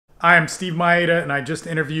I'm Steve Mayeda, and I just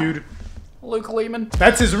interviewed Luke Leaman.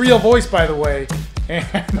 That's his real voice, by the way. And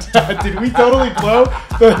did we totally blow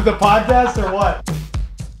the podcast or what?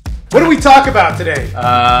 What do we talk about today?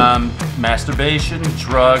 Masturbation,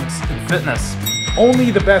 drugs, and fitness.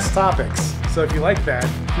 Only the best topics. So if you like that,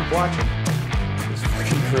 keep watching. It's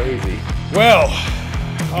fucking crazy. Well,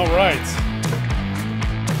 all right.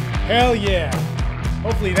 Hell yeah.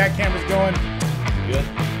 Hopefully that camera's going. Good.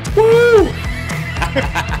 Woo!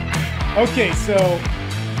 Okay, so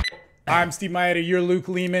I'm Steve Mayeda. You're Luke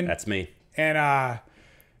Leaman. That's me. And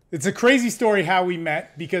it's a crazy story how we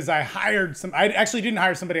met because I actually didn't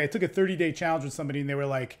hire somebody. I took a 30-day challenge with somebody and they were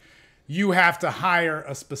like, you have to hire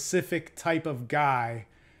a specific type of guy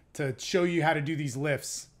to show you how to do these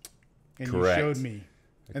lifts. And Correct. You showed me.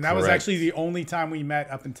 And that was actually the only time we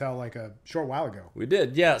met up until like a short while ago. We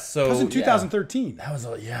did, yeah. So it was in 2013. That was,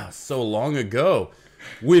 so long ago.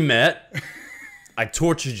 We met. I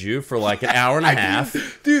tortured you for like an hour and a half.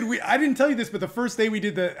 Dude, I didn't tell you this, but the first day we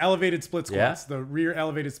did the elevated split squats, the rear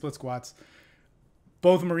elevated split squats,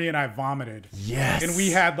 both Maria and I vomited. Yes. And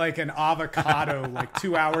we had like an avocado like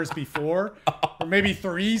 2 hours before, or maybe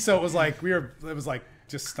 3. So it was like, it was like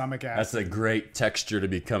just stomach acid. That's a great texture to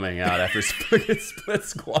be coming out after split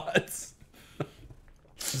squats.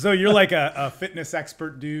 So you're like a fitness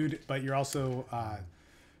expert dude, but you're also,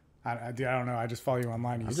 I don't know. I just follow you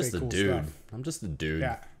online. And you say cool stuff. I'm just a dude.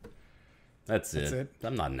 Yeah. That's it.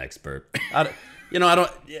 I'm not an expert. I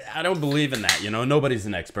don't believe in that. Nobody's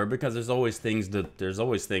an expert because there's always things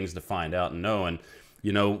to find out and know. And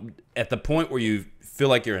at the point where you feel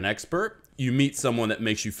like you're an expert, you meet someone that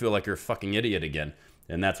makes you feel like you're a fucking idiot again.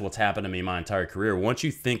 And that's what's happened to me my entire career. Once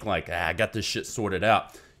you think like, I got this shit sorted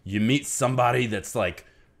out, you meet somebody that's like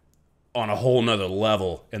on a whole nother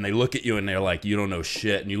level, and they look at you and they're like, you don't know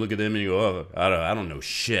shit. And you look at them and you go, oh, I don't know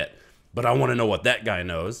shit, but I want to know what that guy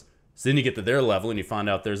knows. So then you get to their level and you find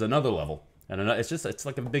out there's another level, and it's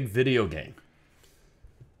like a big video game.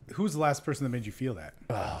 Who's the last person that made you feel that?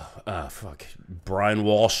 Fuck, Brian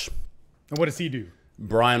Walsh. And what does he do?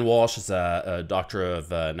 Brian Walsh is a doctor of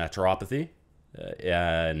naturopathy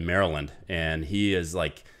in Maryland, and he's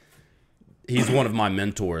one of my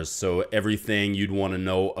mentors. So everything you'd want to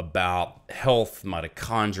know about health,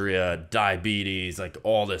 mitochondria, diabetes, like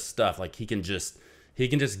all this stuff, like he can just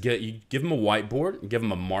get you, give him a whiteboard, give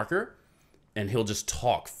him a marker, and he'll just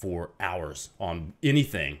talk for hours on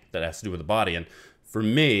anything that has to do with the body. And for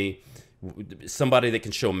me, somebody that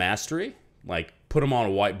can show mastery, like put them on a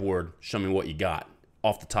whiteboard, show me what you got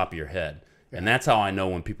off the top of your head. Yeah. And that's how I know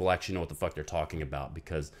when people actually know what the fuck they're talking about,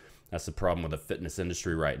 because that's the problem with the fitness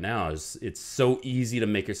industry right now is it's so easy to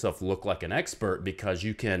make yourself look like an expert because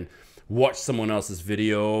you can watch someone else's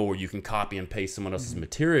video or you can copy and paste someone else's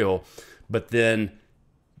material, but then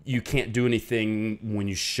you can't do anything when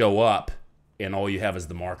you show up and all you have is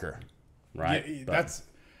the marker, right? Yeah, that's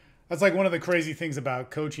like one of the crazy things about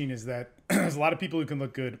coaching is that there's a lot of people who can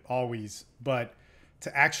look good always, but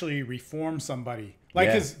to actually reform somebody,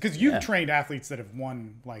 like because you've trained athletes that have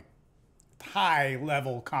won like high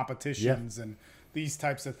level competitions and these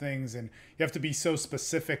types of things, and you have to be so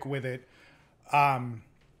specific with it. So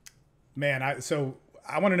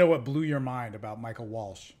I want to know what blew your mind about Michael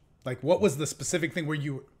Walsh. Like, what was the specific thing where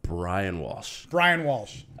you... Brian Walsh.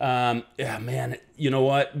 Yeah, man, you know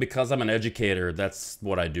what? Because I'm an educator, that's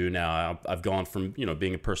what I do now. I've gone from,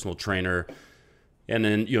 being a personal trainer and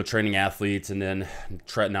then, training athletes, and then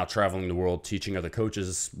now traveling the world, teaching other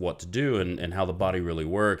coaches what to do and how the body really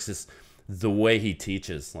works. It's the way he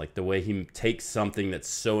teaches, like the way he takes something that's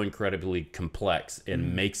so incredibly complex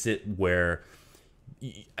and makes it where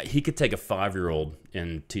he could take a 5-year-old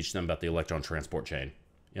and teach them about the electron transport chain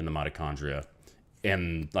in the mitochondria.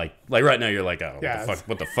 And like right now you're like, oh,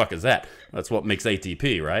 what the fuck is that? That's what makes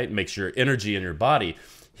ATP, right? It makes your energy in your body.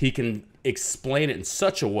 He can explain it in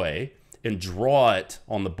such a way and draw it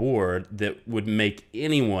on the board that would make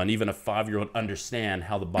anyone, even a 5-year-old, understand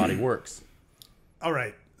how the body works. All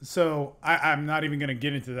right. So I'm not even going to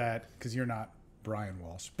get into that because you're not Brian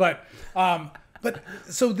Walsh. But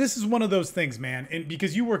so this is one of those things, man. And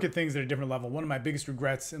because you work at things at a different level, one of my biggest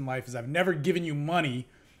regrets in life is I've never given you money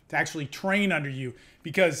to actually train under you,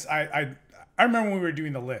 because I remember when we were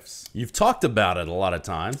doing the lifts. You've talked about it a lot of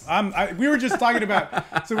times. We were just talking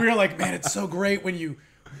about, so we were like, man, it's so great when you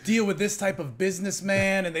deal with this type of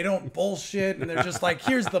businessman and they don't bullshit and they're just like,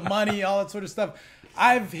 here's the money, all that sort of stuff.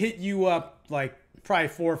 I've hit you up like probably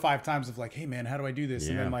 4 or 5 times of like, hey man, how do I do this?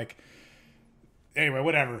 And then like, anyway,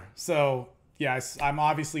 whatever. So yeah, I'm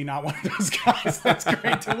obviously not one of those guys. That's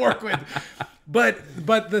great to work with. But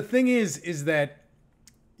the thing is that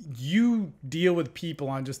you deal with people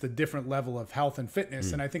on just a different level of health and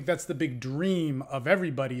fitness. And I think that's the big dream of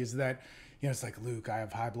everybody, is that, it's like, Luke, I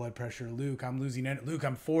have high blood pressure. Luke, I'm losing it. Luke,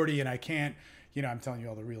 I'm 40 and I can't, I'm telling you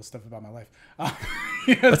all the real stuff about my life.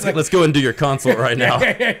 Let's go and do your consult right now.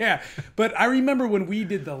 Yeah. But I remember when we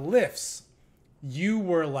did the lifts, you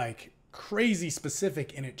were like crazy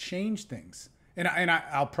specific, and it changed things. And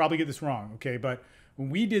I'll probably get this wrong, okay? But when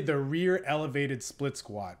we did the rear elevated split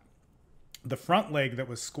squat, the front leg that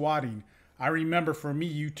was squatting, I remember for me,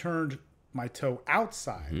 you turned my toe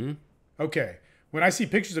outside. Okay. When I see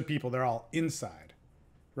pictures of people, they're all inside,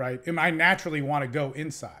 right? And I naturally want to go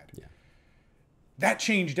inside. Yeah. That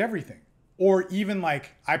changed everything. Or even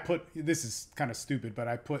like this is kind of stupid, but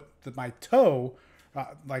I put my toe,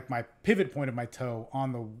 like my pivot point of my toe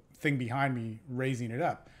on the thing behind me, raising it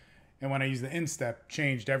up. And when I used the instep,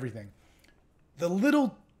 changed everything. The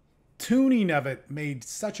little tuning of it made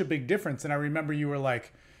such a big difference. And I remember you were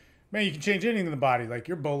like, man, you can change anything in the body. Like,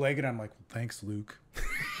 you're bow-legged. I'm like, well, thanks, Luke.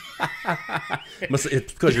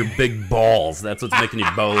 It's because you're big balls. That's what's making you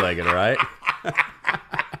bow-legged, right?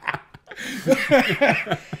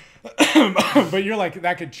 But you're like,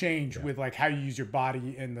 that could change with like how you use your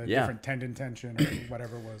body and the different tendon tension or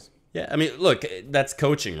whatever it was. Yeah, I mean, look, that's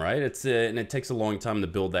coaching, right? And it takes a long time to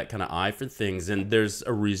build that kind of eye for things. And there's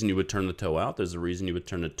a reason you would turn the toe out. There's a reason you would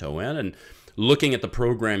turn the toe in. And looking at the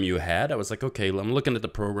program you had, I was like, okay, I'm looking at the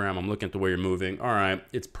program. I'm looking at the way you're moving. All right,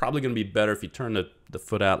 it's probably going to be better if you turn the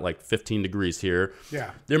foot out like 15 degrees here.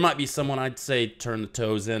 Yeah. There might be someone I'd say turn the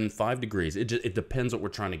toes in 5 degrees. It depends what we're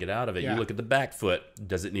trying to get out of it. Yeah. You look at the back foot.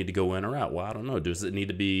 Does it need to go in or out? Well, I don't know. Do I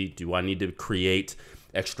need to create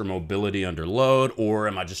extra mobility under load, or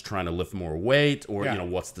am I just trying to lift more weight, or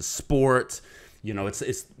what's the sport?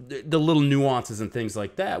 It's the little nuances and things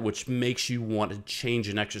like that which makes you want to change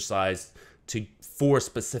an exercise for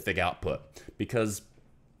specific output, because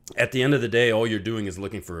at the end of the day, all you're doing is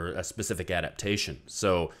looking for a specific adaptation.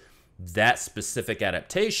 So that specific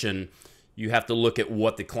adaptation, you have to look at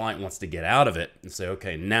what the client wants to get out of it and say,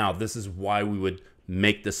 okay, now this is why we would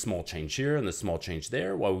make this small change here and this small change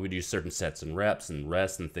there, why we would use certain sets and reps and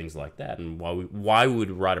rest and things like that, and why we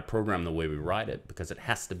would write a program the way we write it, because it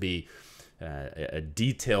has to be a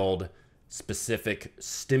detailed, specific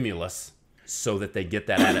stimulus so that they get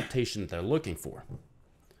that adaptation that they're looking for.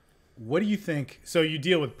 What do you think? So you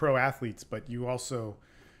deal with pro athletes, but do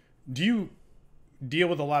you deal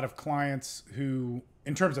with a lot of clients who,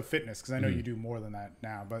 in terms of fitness, because I know you do more than that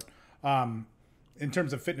now, but in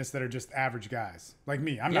terms of fitness that are just average guys like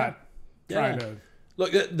me? I'm not trying to.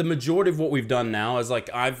 Look, the majority of what we've done now is like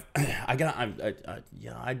I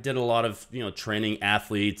did a lot of training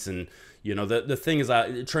athletes, and the thing is,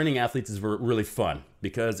 training athletes is really fun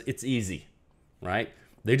because it's easy, right?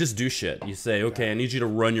 They just do shit. You say, okay, I need you to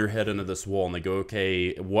run your head into this wall, and they go,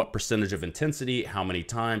 okay, what percentage of intensity, how many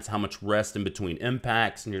times, how much rest in between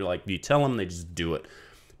impacts, and you're like, you tell them, they just do it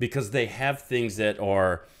because they have things that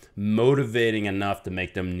are motivating enough to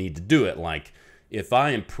make them need to do it. Like if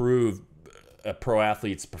I improve a pro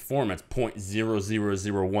athlete's performance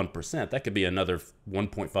 0.0001%, that could be another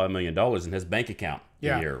 $1.5 million in his bank account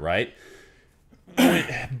a year, right?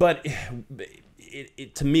 But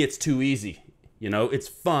to me, it's too easy. It's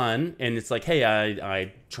fun, and it's like, hey,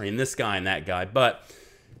 I train this guy and that guy. But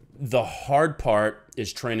the hard part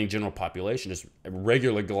is training general population, just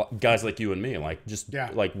regular guys like you and me. Like,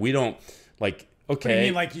 like we don't, like, okay. What do you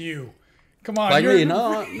mean, like you? Come on. Like me?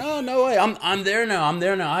 No way. I'm there now.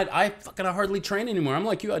 I fucking hardly train anymore. I'm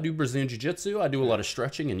like you. I do Brazilian Jiu-Jitsu. I do a lot of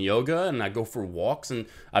stretching and yoga, and I go for walks, and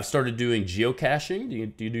I've started doing geocaching.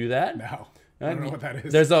 Do you do that? No. I don't know what that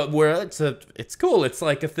is. It's cool. It's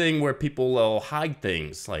like a thing where people will hide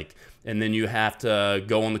things, like, and then you have to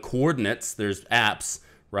go on the coordinates. There's apps,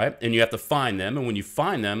 right? And you have to find them. And when you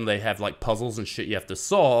find them, they have like puzzles and shit you have to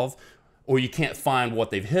solve, or you can't find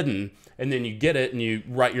what they've hidden. And then you get it and you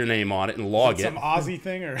write your name on it and log it. Some Aussie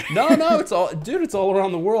thing or? No, it's all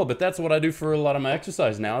around the world. But that's what I do for a lot of my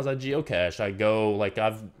exercise now is I geocache. I go, like,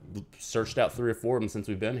 I've searched out 3 or 4 of them since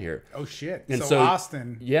we've been here. Oh shit. And so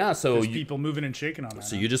Austin. Yeah. So there's people moving and shaking on that.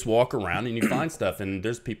 So you just walk around and you find stuff, and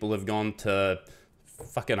there's people who have gone to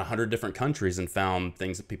fucking 100 different countries and found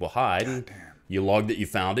things that people hide. God damn. You logged it, you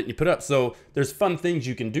found it, and you put it up. So there's fun things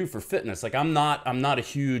you can do for fitness. Like I'm not a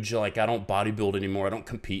huge, like, I don't bodybuild anymore. I don't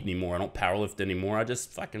compete anymore. I don't powerlift anymore. I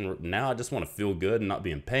just now I just want to feel good and not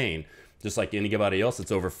be in pain. Just like anybody else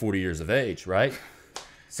that's over 40 years of age, right?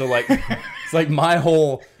 So like, it's like my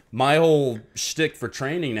whole shtick for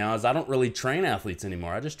training now is I don't really train athletes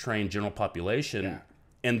anymore. I just train general population. Yeah.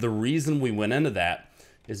 And the reason we went into that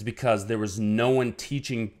is because there was no one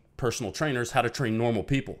teaching personal trainers how to train normal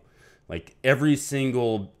people. Like every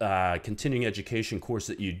single continuing education course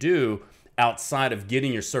that you do outside of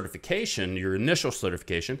getting your certification, your initial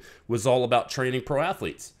certification, was all about training pro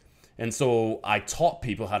athletes. And so I taught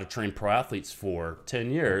people how to train pro athletes for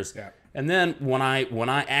 10 years. Yeah. And then when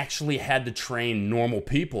I actually had to train normal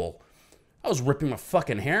people, I was ripping my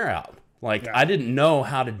fucking hair out. Like, I didn't know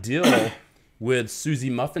how to deal with Susie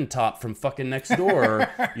Muffin Top from fucking next door,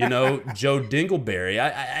 you know, Joe Dingleberry. I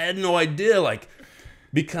had no idea, like,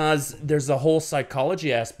 because there's a whole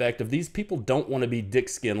psychology aspect of these people don't want to be dick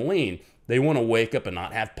skin lean. They want to wake up and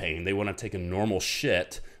not have pain. They want to take a normal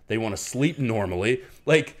shit. They want to sleep normally.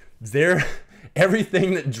 Like,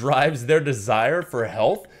 everything that drives their desire for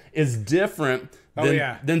health is different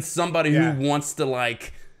than somebody who wants to,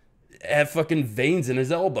 like, have fucking veins in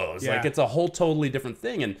his elbows. Like, it's a whole totally different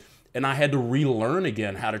thing. And I had to relearn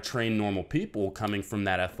again how to train normal people coming from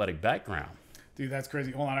that athletic background. Dude, that's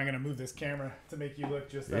crazy. Hold on, I'm gonna move this camera to make you look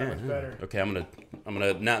just that much better. Okay, I'm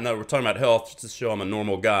gonna now we're talking about health, just to show I'm a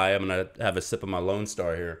normal guy. I'm gonna have a sip of my Lone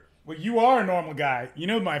Star here. Well, you are a normal guy. You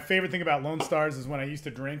know, my favorite thing about Lone Stars is when I used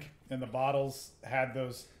to drink and the bottles had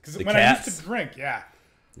those. Because when I used to drink,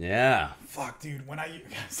 yeah. Fuck, dude. When I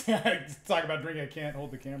talk about drinking, I can't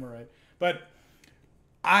hold the camera right. But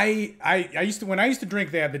I used to, when I used to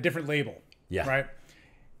drink, they had the different label. Yeah. Right.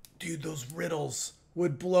 Dude, those riddles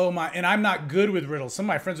would blow my. And I'm not good with riddles. Some of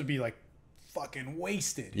my friends would be like fucking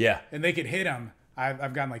wasted. Yeah. And they could hit them.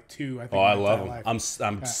 I've gotten like 2. I think. Oh, I love them.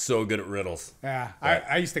 I'm so good at riddles. Yeah.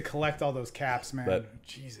 I used to collect all those caps, man. But,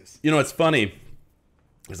 Jesus. You know, it's funny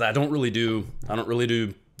because I don't really do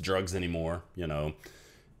drugs anymore. You know,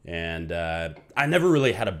 and I never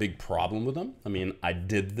really had a big problem with them. I mean, I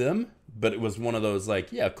did them, but it was one of those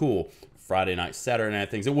like, yeah, cool. Friday night, Saturday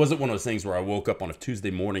night things. It wasn't one of those things where I woke up on a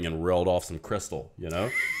Tuesday morning and railed off some crystal. You know,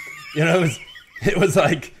 it was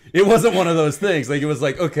like, it wasn't one of those things. Like, it was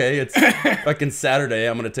like, okay, it's fucking Saturday.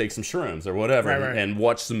 I'm going to take some shrooms or whatever and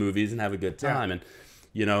watch some movies and have a good time. Yeah. And,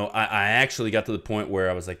 you know, I actually got to the point where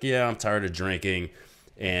I was like, yeah, I'm tired of drinking.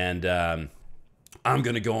 And I'm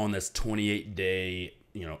going to go on this 28-day,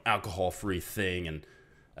 you know, alcohol-free thing. And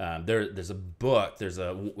there's a book, there's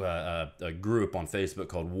a group on Facebook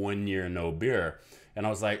called 1 Year No Beer. And I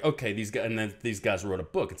was like, okay, these guys wrote a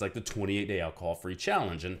book. It's like the 28-day alcohol-free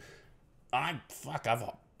challenge. And I've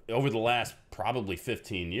over the last probably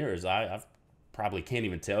 15 years, I've probably can't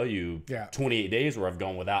even tell you 28 days where I've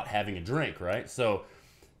gone without having a drink, right? So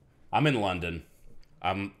I'm in London.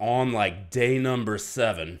 I'm on like day number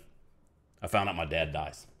 7. I found out my dad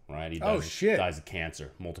dies, right? He dies of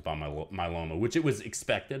cancer, multiple myeloma, which it was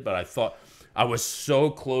expected, but I thought I was so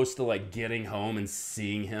close to like getting home and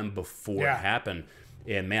seeing him before it happened.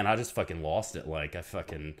 And man, I just fucking lost it. Like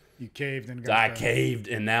you caved and caved,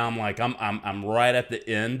 and now I'm like I'm right at the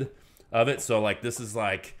end of it. So like this is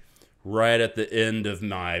like right at the end of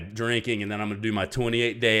my drinking, and then I'm gonna do my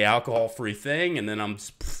 28-day alcohol-free thing, and then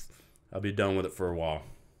I'll be done with it for a while.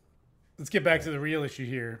 Let's get back to the real issue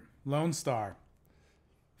here. Lone Star.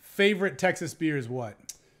 Favorite Texas beer is what?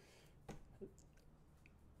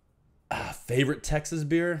 Favorite Texas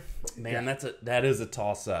beer? Man, that is a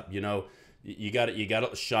toss up. You know. You got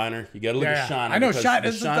it, Shiner. You got to look at Shiner. I know Shiner.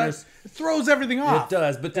 It throws everything off. It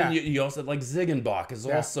does, but then you also like Ziegenbach is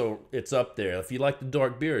also it's up there. If you like the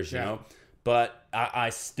dark beers, you know. But I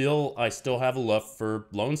still have a love for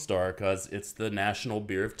Lone Star because it's the national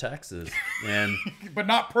beer of Texas, and but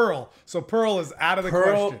not Pearl. So Pearl is out of the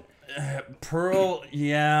question. Pearl,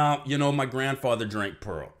 yeah. You know, my grandfather drank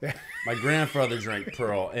Pearl. My grandfather drank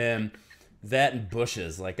Pearl, and that and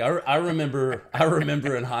Bush's. Like I remember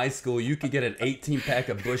in high school, you could get an 18-pack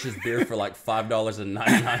of Bush's beer for like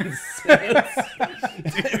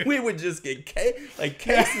 $5.99. We would just get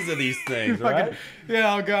cases of these things, right?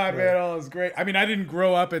 Yeah. Oh God, man, it was great. I mean, I didn't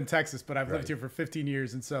grow up in Texas, but I've lived here for 15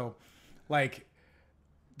 years, and so like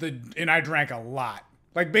I drank a lot.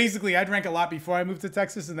 Like basically, I drank a lot before I moved to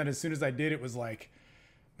Texas, and then as soon as I did, it was like,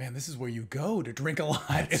 man, this is where you go to drink a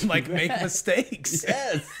lot and like make mistakes.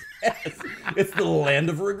 Yes. It's the land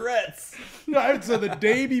of regrets. So the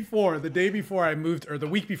day before I moved, or the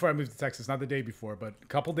week before I moved to Texas, not the day before, but a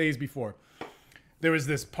couple days before, there was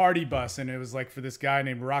this party bus, and it was like for this guy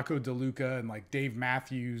named Rocco DeLuca, and like Dave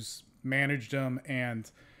Matthews managed him,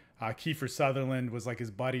 and Kiefer Sutherland was like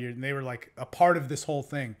his buddy, and they were like a part of this whole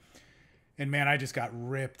thing. And man, I just got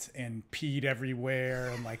ripped and peed everywhere,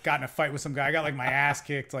 and like got in a fight with some guy. I got like my ass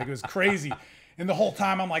kicked. Like it was crazy. And the whole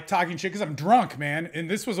time I'm like talking shit because I'm drunk, man. And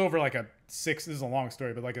this was over like this is a long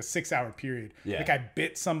story, but like a 6-hour period. Yeah. Like I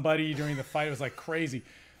bit somebody during the fight. It was like crazy.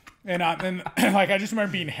 And like I just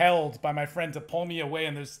remember being held by my friend to pull me away,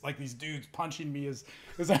 and there's like these dudes punching me as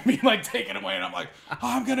I'm being like taken away, and I'm like, oh,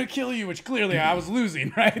 I'm gonna kill you, which clearly I was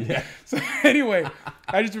losing, right? Yeah. So anyway,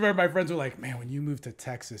 I just remember my friends were like, man, when you move to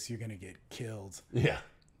Texas, you're gonna get killed. Yeah.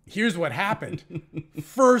 Here's what happened.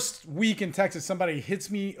 First week in Texas, somebody hits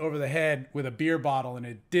me over the head with a beer bottle and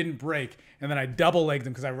it didn't break. And then I double legged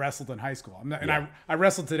them because I wrestled in high school. I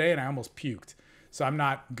wrestled today and I almost puked. So I'm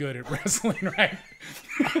not good at wrestling, right?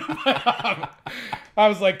 I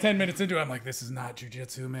was like 10 minutes into it. I'm like, this is not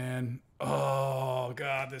jujitsu, man. Oh,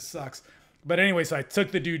 God, this sucks. But anyway, so I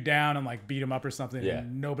took the dude down and like beat him up or something. Yeah.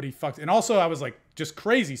 And nobody fucked. And also I was like just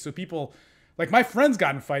crazy. So people... Like, my friends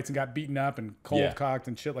got in fights and got beaten up and cold-cocked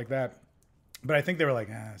and shit like that. But I think they were like,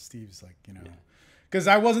 Steve's like, you know. Because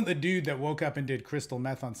I wasn't the dude that woke up and did crystal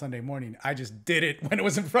meth on Sunday morning. I just did it when it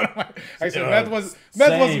was in front of my... I said, meth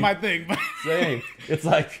wasn't my thing. But Same. It's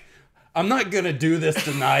like, I'm not going to do this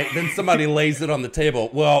tonight. Then somebody lays it on the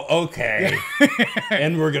table. Well, okay.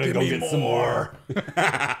 And we're going to go get some more.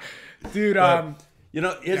 Dude, you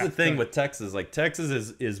know, here's the thing with Texas. Like,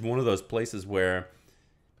 Texas is one of those places where...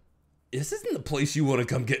 this isn't the place you want to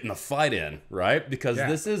come get in a fight in, right? Because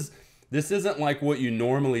this isn't like what you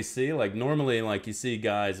normally see. Like normally, like you see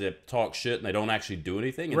guys that talk shit and they don't actually do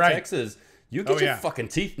anything. In Texas, you get your fucking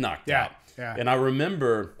teeth knocked out. Yeah. And I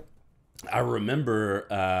remember,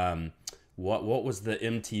 what was the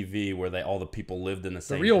MTV where all the people lived in the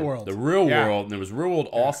same? The Real World. The Real World, and there was Real World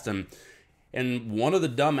Austin. And one of the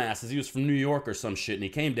dumbasses, he was from New York or some shit, and he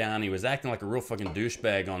came down. He was acting like a real fucking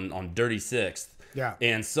douchebag on Dirty Sixth. Yeah.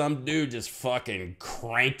 And some dude just fucking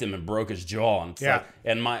cranked him and broke his jaw.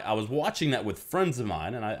 And I was watching that with friends of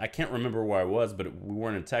mine, and I can't remember where I was, but we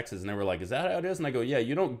weren't in Texas, and they were like, is that how it is? And I go, yeah,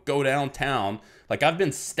 you don't go downtown. Like, I've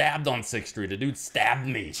been stabbed on 6th Street. A dude stabbed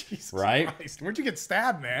me, Jesus right? Christ. Where'd you get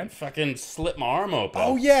stabbed, man? Fucking slit my arm open.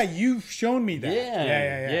 Oh, yeah, you've shown me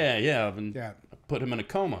that. Yeah. I put him in a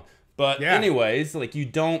coma. But anyways, like, you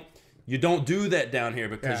don't do that down here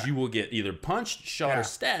because you will get either punched, shot, or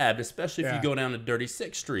stabbed, especially if you go down to Dirty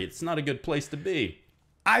 6th Street. It's not a good place to be.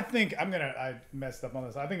 I think I messed up on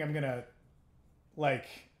this. I think I'm going to, like,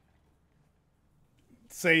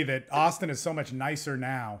 say that Austin is so much nicer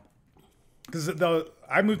now. Because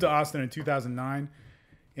I moved to Austin in 2009,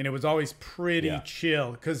 and it was always pretty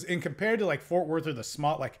chill. Because compared to, like, Fort Worth or the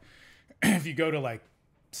small, like, if you go to, like,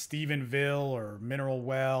 Stephenville or Mineral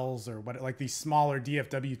Wells or what, like these smaller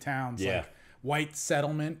DFW towns, like White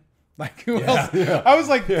Settlement, like who else? Yeah. I was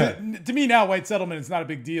like, to me now, White Settlement is not a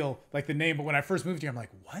big deal, like the name. But when I first moved here, I'm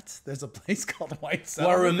like, what? There's a place called White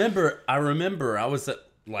Settlement. Well, I remember I was at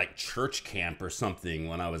like church camp or something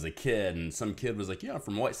when I was a kid, and some kid was like, yeah, I'm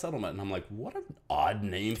from White Settlement, and I'm like, what an odd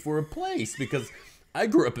name for a place, because I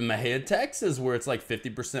grew up in Mayeda, Texas, where it's like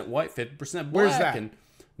 50% white, 50% black. Where's that? And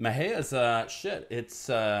Mayeda's it's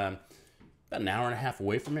about an hour and a half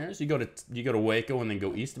away from here. So you go to Waco and then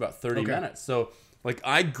go east about 30 minutes. So like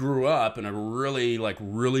I grew up in a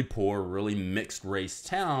really poor, really mixed race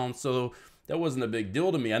town. So that wasn't a big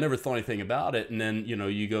deal to me. I never thought anything about it. And then,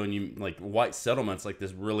 you go and you like White Settlement's like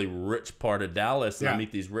this really rich part of Dallas. And I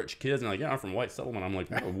meet these rich kids and they're like, yeah, I'm from White Settlement. I'm like,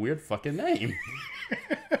 what a weird fucking name.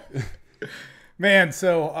 Man,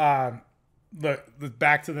 so the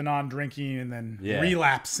back to the non-drinking and then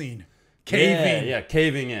relapsing, caving. Yeah,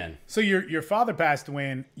 caving in. So your father passed away,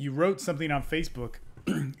 and you wrote something on Facebook,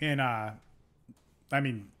 and I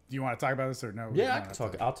mean, do you want to talk about this or no? Yeah, I can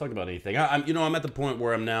talk. I'll talk about anything. I'm at the point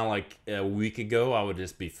where I'm now. Like a week ago, I would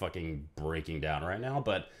just be fucking breaking down right now.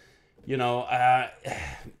 But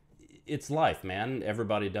it's life, man.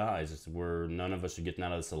 Everybody dies. None of us are getting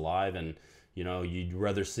out of this alive, and you'd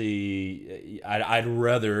rather see. I'd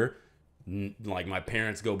rather. Like my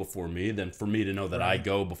parents go before me than for me to know that I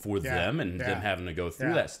go before them and them having to go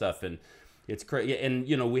through that stuff. And it's crazy. And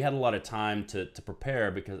we had a lot of time to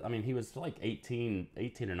prepare, because I mean he was like 18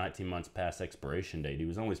 or 19 months past expiration date. He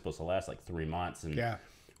was only supposed to last like 3 months, and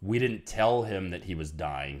we didn't tell him that he was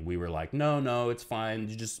dying. We were like, no, it's fine,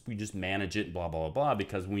 we just manage it, blah blah blah,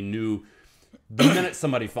 because we knew the minute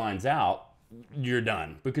somebody finds out, you're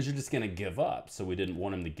done, because you're just gonna give up. So we didn't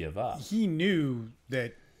want him to give up. He knew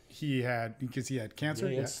that because he had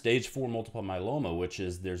cancer. Yeah, stage 4 multiple myeloma, which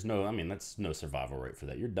is that's no survival rate for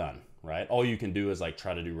that. You're done, right? All you can do is like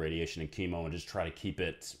try to do radiation and chemo and just try to keep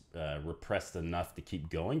it repressed enough to keep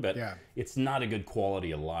going. But it's not a good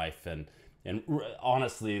quality of life. And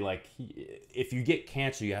honestly, like if you get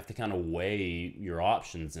cancer, you have to kind of weigh your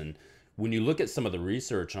options. And when you look at some of the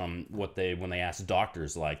research on when they ask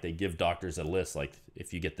doctors, like they give doctors a list, like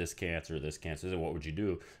if you get this cancer, what would you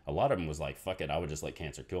do? A lot of them was like, fuck it, I would just let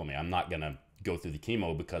cancer kill me. I'm not gonna go through the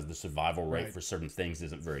chemo because the survival rate for certain things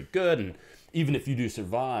isn't very good. And even if you do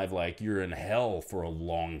survive, like you're in hell for a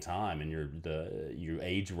long time and you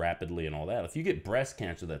age rapidly and all that. If you get breast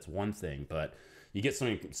cancer, that's one thing, but you get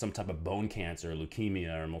some type of bone cancer,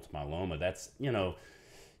 leukemia or multiple myeloma, that's, you know,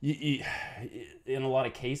 in a lot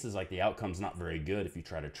of cases, like the outcome's not very good if you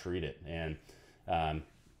try to treat it. And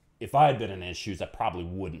if I had been in his shoes, I probably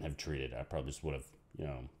wouldn't have treated it. I probably just would have, you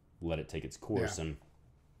know, let it take its course. And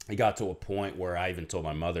it got to a point where I even told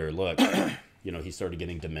my mother, look, you know, he started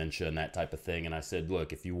getting dementia and that type of thing. And I said,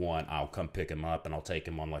 look, if you want, I'll come pick him up and I'll take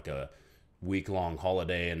him on like a week-long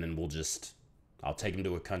holiday, and then I'll take him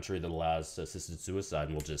to a country that allows assisted suicide,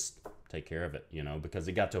 and we'll just take care of it, you know, because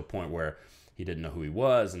it got to a point where he didn't know who he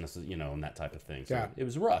was, and this is, you know, and that type of thing. So it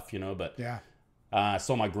was rough, you know, but I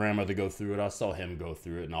saw my grandmother go through it. I saw him go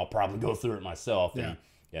through it, and I'll probably go through it myself.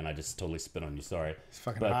 And I just totally spit on you. Sorry. It's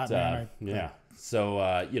fucking hot, man. Yeah.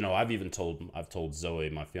 So, you know, I've told Zoe,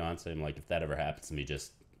 my fiance, I'm like, if that ever happens to me,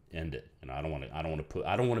 just end it. You know, I don't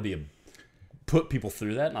want to put people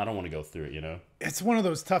through that, and I don't want to go through it, you know? It's one of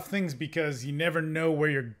those tough things because you never know where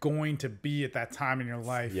you're going to be at that time in your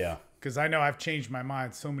life. Yeah. Because I know I've changed my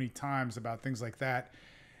mind so many times about things like that.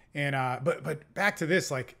 And, but back to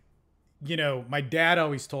this, like, you know, my dad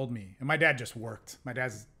always told me, and my dad just worked. My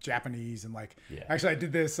dad's Japanese, and like, actually I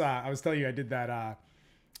did this, I was telling you, I did that,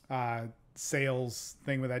 sales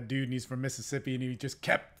thing with that dude, and he's from Mississippi, and he just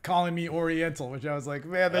kept calling me Oriental, which I was like,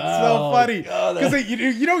 man, that's so funny, because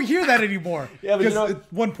you don't hear that anymore. Because you know,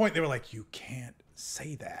 at one point they were like, you can't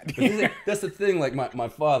say that. That's the thing. Like my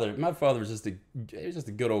father was just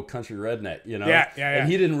a good old country redneck, you know. And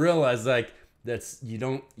he didn't realize like you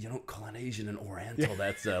don't call an Asian an Oriental.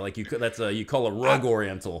 That's like you call a rug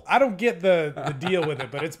Oriental. I don't get the deal with it,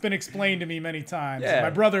 but it's been explained to me many times. My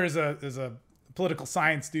brother is a political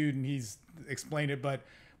science dude, and he's explained it. But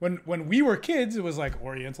when we were kids, it was like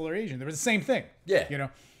Oriental or Asian. There was the same thing. You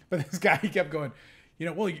know. But this guy, he kept going, you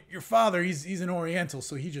know, well, your father, he's an Oriental,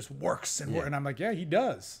 so he just works and works. And I'm like, yeah, he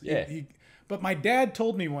does. But my dad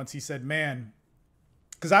told me once, he said, man,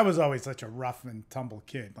 because I was always such a rough and tumble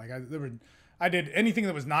kid. Like I did anything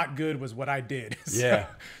that was not good was what I did. So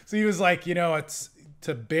he was like, you know, it's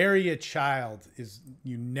to bury a child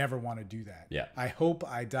you never want to do that. I hope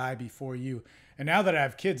I die before you. And now that I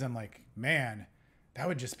have kids, I'm like, man, that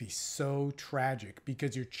would just be so tragic,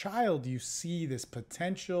 because your child, you see this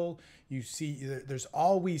potential, you see there's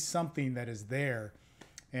always something that is there.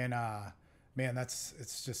 And man,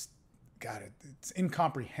 it's just, God, it's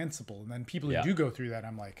incomprehensible. And then people who do go through that,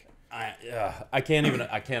 I'm like, I can't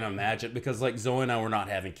imagine, because like Zoe and I, we're not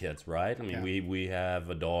having kids, right? I mean, we have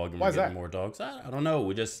a dog, and we're getting more dogs. I don't know.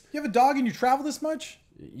 You have a dog and you travel this much?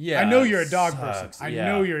 Yeah. I know you're a dog person. I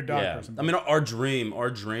know you're a dog person. I mean, our dream,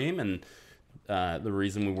 and the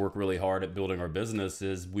reason we work really hard at building our business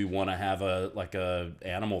is we want to have a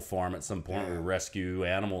animal farm at some point where we rescue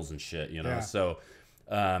animals and shit, you know? So,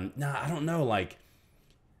 I don't know. Like,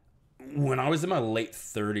 when I was in my late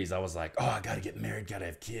 30s, I was like, oh, I got to get married, got to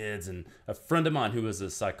have kids. And a friend of mine who was a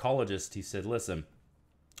psychologist, he said, listen,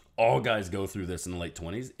 all guys go through this in the late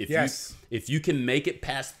 20s. If you can make it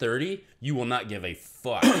past 30, you will not give a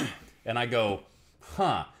fuck. And I go,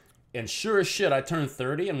 huh. And sure as shit, I turned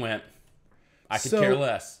 30 and went, I could care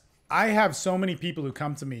less. I have so many people who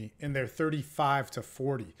come to me and they're 35 to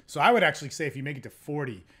 40. So I would actually say if you make it to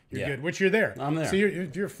 40, you're good, which you're there. I'm there. So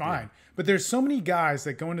you're fine. But there's so many guys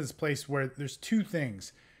that go into this place where there's two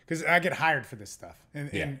things. Because I get hired for this stuff.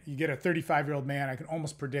 And you get a 35-year-old man, I can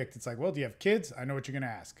almost predict. It's like, well, do you have kids? I know what you're going to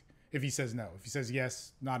ask. If he says no. If he says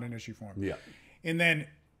yes, not an issue for him. And then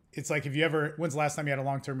it's like, when's the last time you had a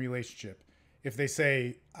long-term relationship? If they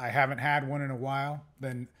say, I haven't had one in a while,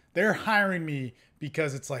 then they're hiring me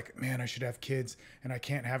because it's like, man, I should have kids and I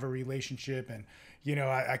can't have a relationship, and, you know,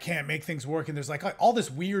 I can't make things work. And there's like all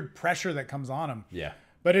this weird pressure that comes on them.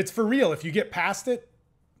 But it's for real. If you get past it,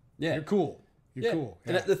 you're cool. You're cool.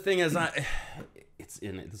 And the thing is,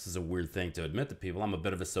 this is a weird thing to admit to people. I'm a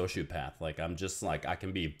bit of a sociopath. Like, I'm just like, I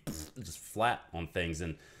can be just flat on things,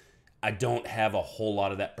 and I don't have a whole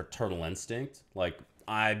lot of that paternal instinct. Like,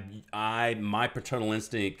 my paternal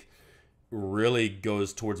instinct really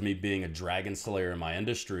goes towards me being a dragon slayer in my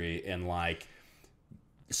industry, and like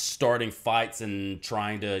starting fights and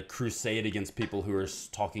trying to crusade against people who are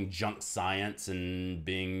talking junk science and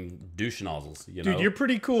being douche nozzles. You know? Dude, you're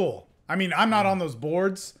pretty cool. I mean, I'm not on those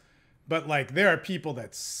boards, but like there are people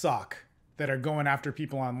that suck that are going after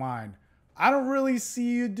people online. I don't really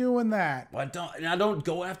see you doing that. I don't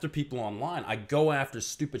go after people online. I go after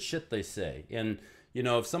stupid shit they say. And you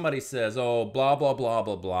know, if somebody says, oh, blah, blah, blah,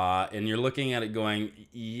 blah, blah, and you're looking at it going,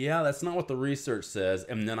 yeah, that's not what the research says.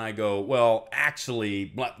 And then I go, well, actually,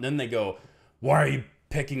 blah. Then they go, why are you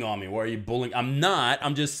picking on me? Why are you bullying? I'm not.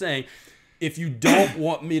 I'm just saying, if you don't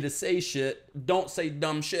want me to say shit, don't say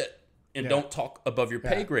dumb shit. And don't talk above your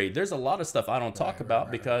pay grade. There's a lot of stuff I don't talk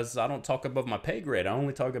about because I don't talk above my pay grade. I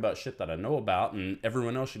only talk about shit that I know about, and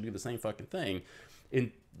everyone else should do the same fucking thing.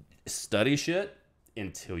 And study shit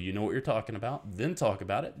until you know what you're talking about, then talk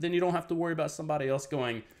about it. Then you don't have to worry about somebody else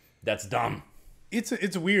going, that's dumb.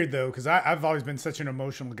 It's weird, though, because I've always been such an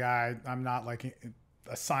emotional guy. I'm not like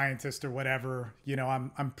a scientist or whatever. You know,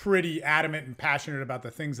 I'm pretty adamant and passionate about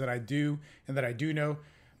the things that I do and that I do know.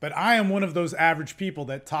 But I am one of those average people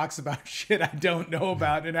that talks about shit I don't know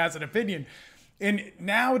about and has an opinion. And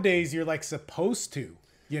nowadays, you're like supposed to,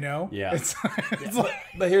 you know? Yeah. Like,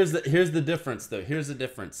 but here's the difference, though. Here's the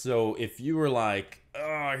difference. So if you were like, oh,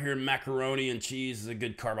 I hear macaroni and cheese is a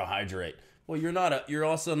good carbohydrate. Well, you're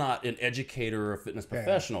also not an educator or a fitness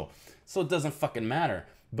professional. So it doesn't fucking matter.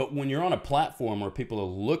 But when you're on a platform where people are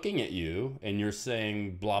looking at you and you're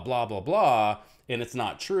saying blah, blah, blah, blah, and it's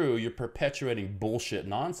not true, you're perpetuating bullshit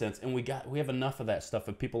nonsense. And we have enough of that stuff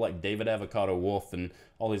of people like David Avocado Wolf and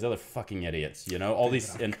all these other fucking idiots, you know, all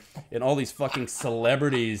these and all these fucking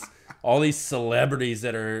celebrities,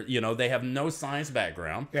 that are, you know, they have no science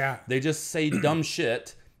background. Yeah. They just say dumb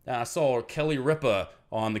shit. I saw Kelly Ripa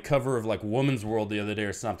on the cover of like Woman's World the other day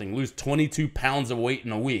or something, lose 22 pounds of weight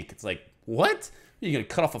in a week. It's like, what? Are you gonna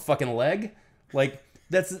cut off a fucking leg? Like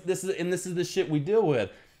this is the shit we deal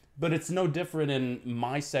with. But it's no different in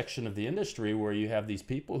my section of the industry where you have these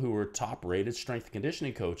people who are top-rated strength and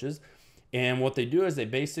conditioning coaches, and what they do is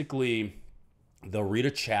they'll read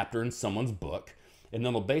a chapter in someone's book, and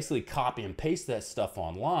then they'll basically copy and paste that stuff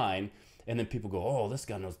online, and then people go, oh, this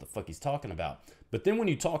guy knows what the fuck he's talking about. But then when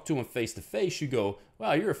you talk to him face-to-face, you go,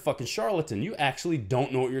 wow, you're a fucking charlatan. You actually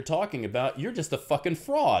don't know what you're talking about. You're just a fucking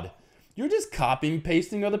fraud. You're just copying and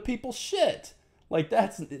pasting other people's shit. Like,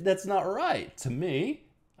 that's not right to me.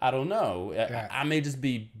 I don't know. I may just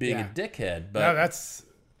be being a dickhead, but no, that's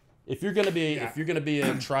if you're gonna be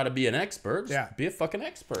try to be an expert, just be a fucking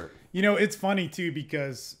expert. You know, it's funny too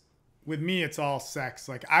because with me, it's all sex.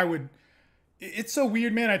 Like it's so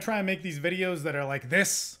weird, man. I try and make these videos that are like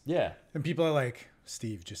this, and people are like,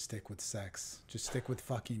 Steve, just stick with sex, just stick with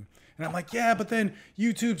fucking. And I'm like, yeah, but then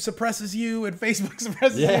YouTube suppresses you and Facebook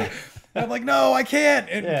suppresses you. And I'm like, no, I can't.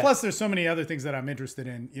 And plus, there's so many other things that I'm interested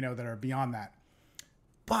in, you know, that are beyond that.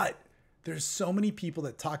 But there's so many people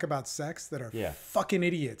that talk about sex that are fucking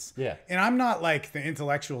idiots. Yeah. And I'm not like the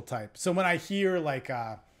intellectual type. So when I hear like,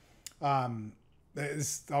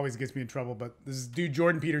 this always gets me in trouble, but this dude,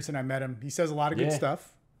 Jordan Peterson, I met him. He says a lot of good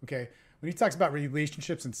stuff. Okay. When he talks about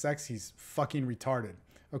relationships and sex, he's fucking retarded.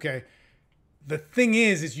 Okay. The thing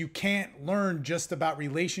is you can't learn just about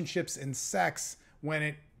relationships and sex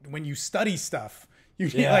when you study stuff.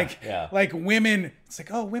 Like women, it's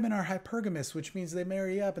like, oh, women are hypergamous, which means they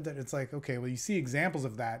marry up. And then it's like, okay, well, you see examples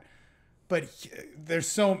of that. But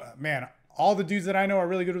there's all the dudes that I know are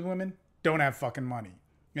really good with women don't have fucking money.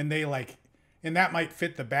 And they like, and that might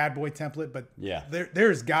fit the bad boy template. But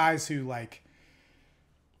there's guys who like,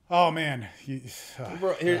 oh man.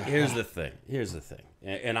 Bro, here's the thing.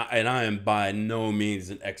 And I am by no means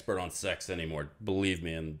an expert on sex anymore. Believe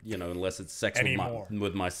me, and you know, unless it's sex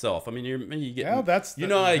with myself. I mean, you get that's you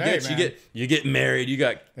know how it gets. You get married. You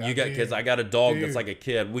got kids. I got a dog that's like a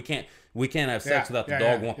kid. We can't have sex without the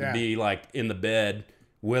dog wanting to be like in the bed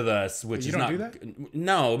with us, which is not. You don't do that?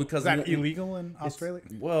 No, because is that illegal in Australia?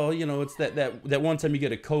 Well, you know, it's that one time you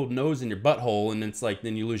get a cold nose in your butthole, and it's like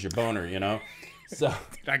then you lose your boner. You know. So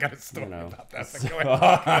dude, I got a story about that. So,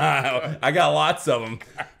 I got lots of them,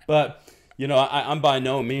 but you know, I'm by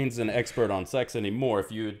no means an expert on sex anymore.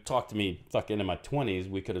 If you had talked to me fucking in my 20s,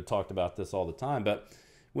 we could have talked about this all the time. But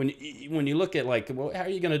when you look at like, well, how are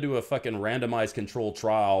you going to do a fucking randomized control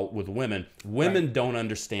trial with women? Women don't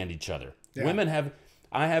understand each other. Yeah.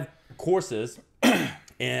 I have courses.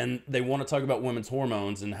 And they want to talk about women's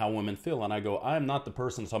hormones and how women feel. And I go, I'm not the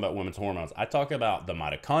person to talk about women's hormones. I talk about the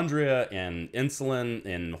mitochondria and insulin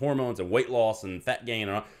and hormones and weight loss and fat gain.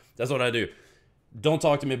 And all. That's what I do. Don't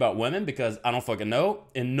talk to me about women because I don't fucking know.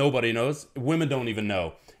 And nobody knows. Women don't even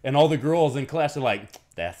know. And all the girls in class are like,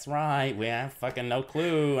 that's right. We have fucking no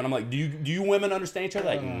clue. And I'm like, do you women understand each other?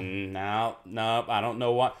 Like, no, I don't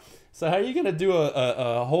know what. So how are you going to do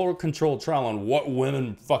a whole controlled trial on what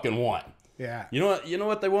women fucking want? Yeah. You know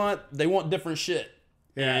what they want? They want different shit.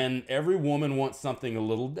 Yeah. And every woman wants something a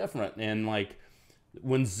little different. And like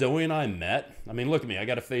when Zoe and I met, I mean, look at me. I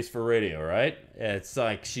got a face for radio, right? It's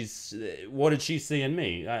like what did she see in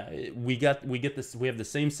me? We get this. We have the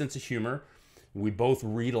same sense of humor. We both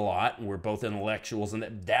read a lot, and we're both intellectuals,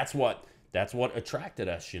 and that's what attracted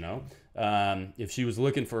us, you know. If she was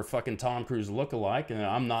looking for a fucking Tom Cruise lookalike, and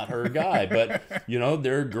I'm not her guy, but you know,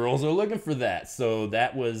 there are girls that are looking for that. So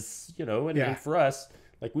that was, you know, and for us,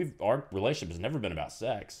 like our relationship has never been about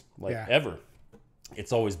sex, like ever.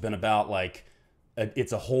 It's always been about like.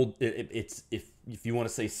 It's a whole. It's if you want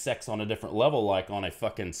to say sex on a different level, like on a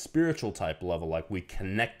fucking spiritual type level, like we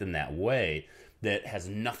connect in that way that has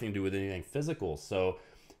nothing to do with anything physical. So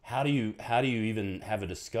how do you even have a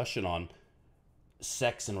discussion on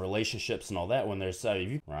sex and relationships and all that when there's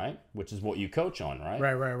right, which is what you coach on, right?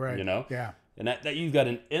 Right. You know, yeah. And that you've got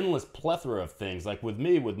an endless plethora of things. Like with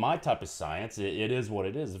me, with my type of science, it is what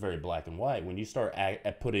it is. It's very black and white. When you start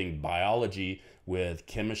at putting biology with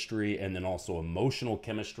chemistry and then also emotional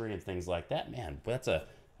chemistry and things like that, man, that's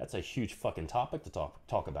a huge fucking topic to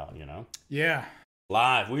talk about, you know? Yeah.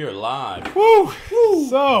 Live. We are live. Woo!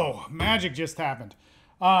 So, magic just happened.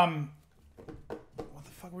 What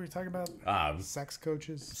the fuck were we talking about? Sex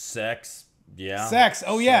coaches? Sex. Yeah. Sex.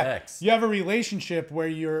 Oh, yeah. Sex. You have a relationship where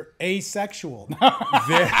you're asexual.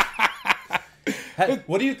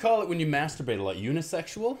 What do you call it when you masturbate a lot?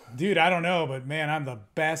 Unisexual? Dude, I don't know, but man, I'm the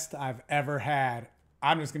best I've ever had.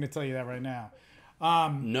 I'm just going to tell you that right now.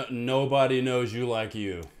 Nobody knows you like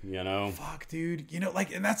you, you know? Fuck, dude. You know,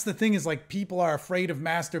 like, and that's the thing is, like, people are afraid of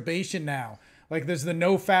masturbation now. Like, there's the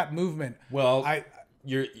no-fap movement. Well,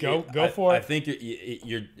 go for it. I think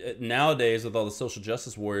you're nowadays with all the social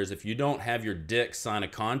justice warriors, if you don't have your dick sign a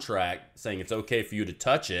contract saying it's okay for you to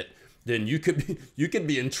touch it, then you could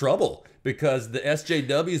be in trouble because the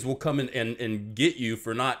SJWs will come in and get you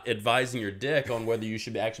for not advising your dick on whether you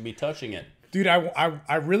should actually be touching it. Dude,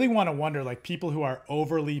 I really want to wonder, like, people who are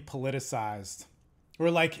overly politicized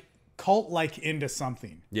or like cult-like into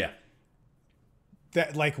something. Yeah.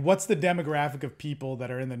 That, like, what's the demographic of people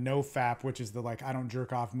that are in the no-fap, which is the, like, I don't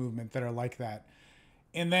jerk off movement, that are like that?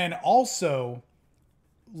 And then also,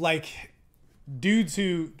 like, dudes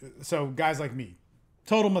so guys like me,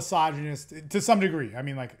 total misogynist to some degree. I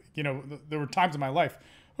mean, like, you know, there were times in my life,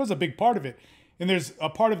 it was a big part of it. And there's a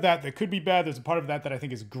part of that could be bad. There's a part of that I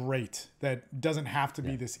think is great, that doesn't have to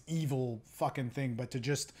be this evil fucking thing, but to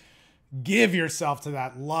just give yourself to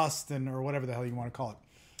that lust or whatever the hell you want to call it.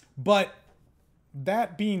 But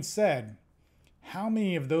that being said, how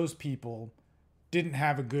many of those people didn't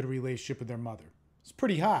have a good relationship with their mother? It's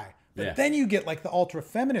pretty high. But then you get like the ultra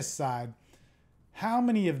feminist side. How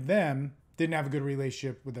many of them didn't have a good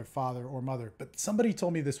relationship with their father or mother? But somebody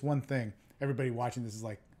told me this one thing. Everybody watching this is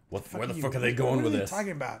like, where the fuck are they going with this? What are you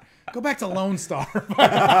talking about? Go back to Lone Star,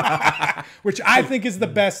 which I think is the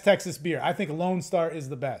best Texas beer. I think Lone Star is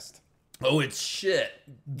the best. Oh, it's shit.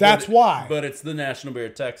 That's why. But it's the National Beer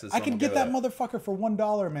of Texas. I can get that motherfucker for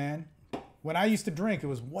 $1, man. When I used to drink, it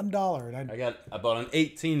was $1. And I bought an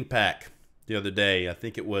 18-pack the other day. I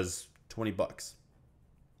think it was $20.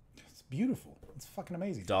 It's beautiful. It's fucking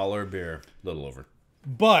amazing. $1 beer, a little over.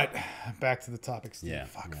 But back to the topic, Steve. Yeah.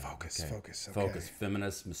 Focus. Okay. Focus.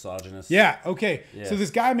 Feminist, misogynist. Yeah. Okay. Yeah. So this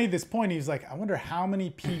guy made this point. He was like, I wonder how many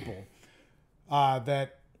people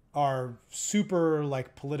that are super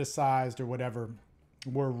like politicized or whatever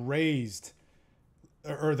were raised,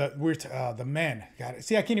 or that we're the men. God,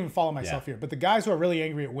 see, I can't even follow myself here. But the guys who are really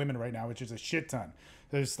angry at women right now, which is a shit ton,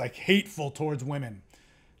 there's like hateful towards women.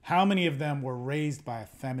 How many of them were raised by a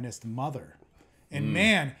feminist mother? And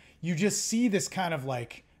man, you just see this kind of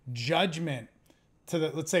like judgment to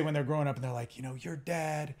let's say when they're growing up and they're like, you know, your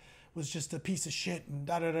dad was just a piece of shit and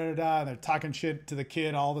da-da-da-da-da. And they're talking shit to the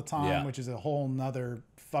kid all the time, which is a whole nother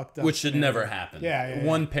fucked up. Which should never happen. Yeah.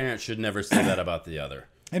 One parent should never say that about the other.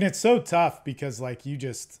 And it's so tough because like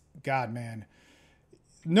God, man,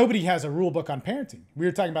 nobody has a rule book on parenting. We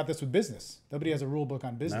were talking about this with business. Nobody has a rule book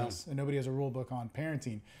on business and nobody has a rule book on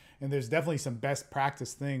parenting. And there's definitely some best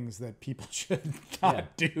practice things that people should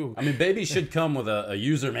not do. I mean, babies should come with a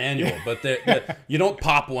user manual, but you don't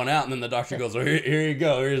pop one out and then the doctor goes, oh, here you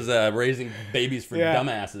go. Here's raising babies for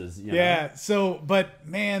dumbasses. You know? So, but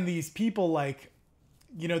man, these people like,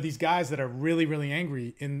 you know, these guys that are really, really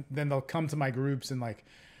angry, and then they'll come to my groups and like,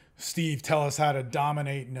 Steve, tell us how to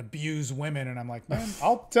dominate and abuse women. And I'm like, man,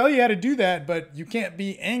 I'll tell you how to do that, but you can't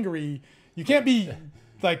be angry. You can't be...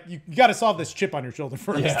 Like, you got to solve this chip on your shoulder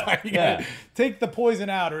first. You gotta take the poison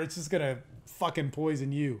out or it's just going to fucking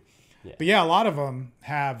poison you. Yeah. But yeah, a lot of them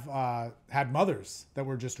have had mothers that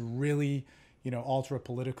were just really, you know, ultra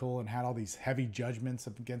political and had all these heavy judgments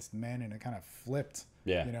against men, and it kind of flipped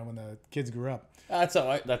Yeah. You know, when the kids grew up. That's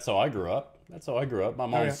how I grew up. That's how I grew up. My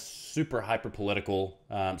mom's super hyper political,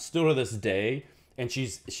 still to this day, and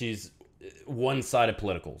she's one-sided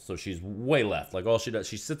political. So she's way left. Like all she does,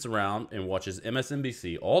 she sits around and watches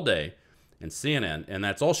MSNBC all day and CNN, and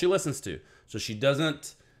that's all she listens to. So she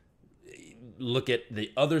doesn't look at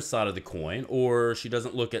the other side of the coin, or she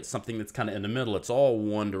doesn't look at something that's kind of in the middle. It's all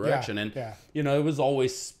one direction. You know, it was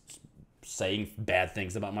always saying bad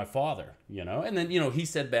things about my father, you know, and then, you know, he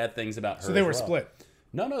said bad things about her. So they were split.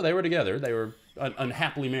 No, they were together. They were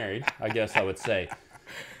unhappily married, I guess I would say.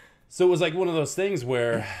 So it was like one of those things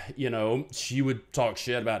where, you know, she would talk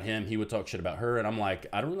shit about him, he would talk shit about her, and I'm like,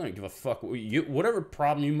 I don't really give a fuck. Whatever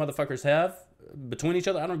problem you motherfuckers have between each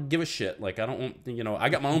other, I don't give a shit. Like, I don't want, you know, I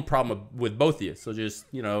got my own problem with both of you. So just,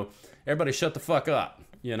 you know, everybody shut the fuck up,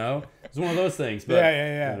 you know? It's one of those things. But,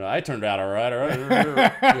 yeah. You know, I turned out all right. You know?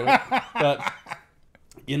 But,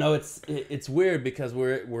 you know, it's weird because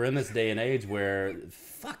we're in this day and age where,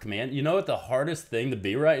 fuck, man, you know what the hardest thing to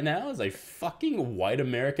be right now is? A fucking white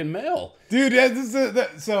American male. Dude,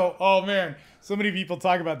 oh man, so many people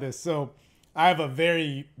talk about this. So I have a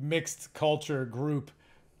very mixed culture group,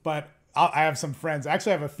 but I have some friends.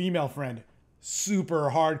 Actually, I have a female friend,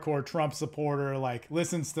 super hardcore Trump supporter, like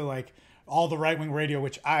listens to like all the right-wing radio,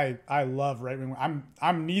 which I love right-wing.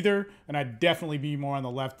 I'm neither, and I'd definitely be more on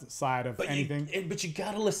the left side of anything. But you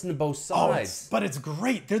gotta listen to both sides. But it's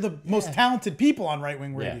great. They're the most talented people on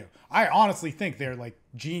right-wing radio. Yeah. I honestly think they're like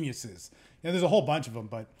geniuses. You know, there's a whole bunch of them,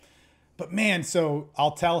 but man, so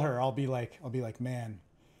I'll tell her, I'll be like, man,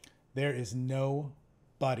 there is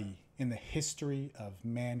nobody in the history of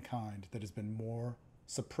mankind that has been more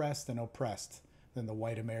suppressed and oppressed than the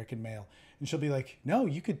white American male. And she'll be like, no,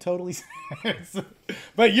 you could totally say it.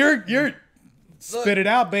 But you're spit it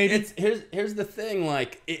out, baby. Here's the thing,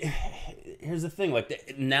 like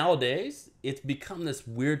nowadays it's become this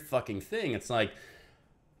weird fucking thing. It's like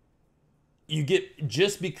you get,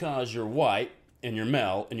 just because you're white and you're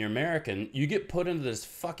male and you're American, you get put into this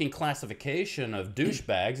fucking classification of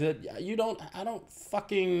douchebags that you don't. I don't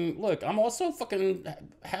fucking look. I'm also fucking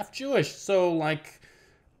half Jewish, so like,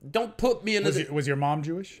 don't put me into. Was your mom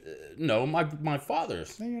Jewish? No, my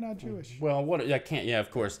father's. No, you're not Jewish. Well, what I can't. Yeah, of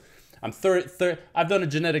course. I'm 30. I've done a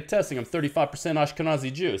genetic testing. I'm 35%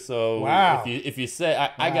 Ashkenazi Jew. So wow. If you say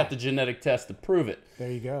I got the genetic test to prove it. There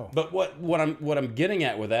you go. But what I'm getting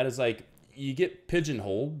at with that is like, you get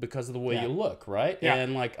pigeonholed because of the way you look, right? Yeah.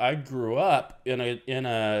 And like, I grew up in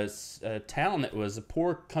a town that was a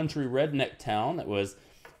poor country redneck town that was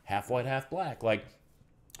half white, half black. Like,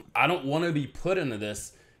 I don't want to be put into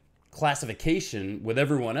this classification with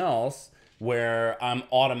everyone else where I'm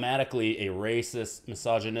automatically a racist,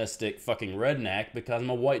 misogynistic fucking redneck because I'm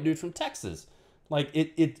a white dude from Texas. Like,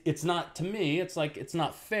 it's not, to me, it's like, it's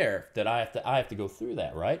not fair that I have to go through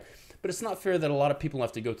that, right? But it's not fair that a lot of people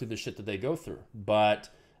have to go through the shit that they go through. But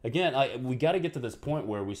again, we got to get to this point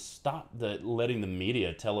where we stop letting the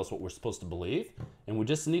media tell us what we're supposed to believe, and we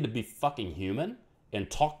just need to be fucking human and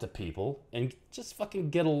talk to people and just fucking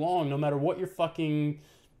get along, no matter what your fucking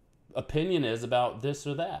opinion is about this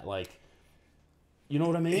or that. Like, you know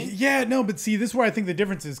what I mean? Yeah, no, but see, this is where I think the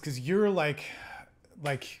difference is, because you're like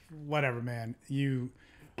whatever, man.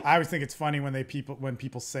 I always think it's funny when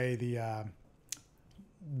people say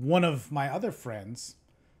one of my other friends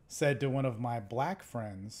said to one of my black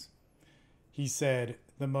friends, he said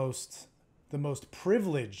the most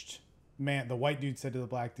privileged man, the white dude said to the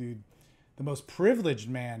black dude, the most privileged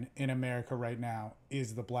man in America right now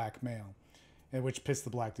is the black male, and which pissed the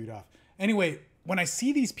black dude off. Anyway, when I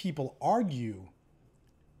see these people argue,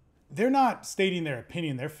 they're not stating their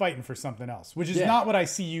opinion, they're fighting for something else, which is not what I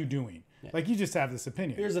see you doing. Yeah. Like, you just have this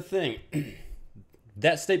opinion. Here's the thing.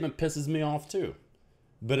 That statement pisses me off too.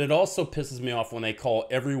 But it also pisses me off when they call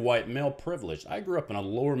every white male privileged. I grew up in a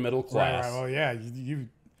lower middle class. Right. Well, yeah,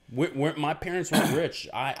 my parents weren't rich.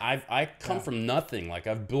 I come from nothing. Like,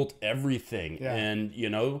 I've built everything. Yeah. And,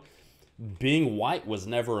 you know, being white was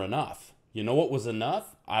never enough. You know what was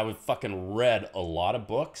enough? I would fucking read a lot of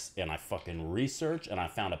books, and I fucking researched, and I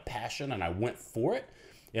found a passion, and I went for it.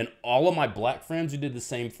 And all of my black friends who did the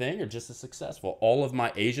same thing are just as successful. All of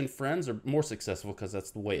my Asian friends are more successful because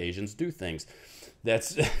that's the way Asians do things.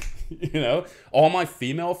 That's, you know, all my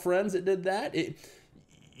female friends that did that.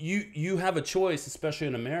 You have a choice, especially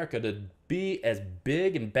in America, to be as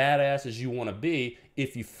big and badass as you want to be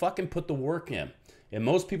if you fucking put the work in. And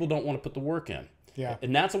most people don't want to put the work in. Yeah.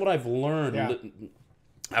 And that's what I've learned. Yeah.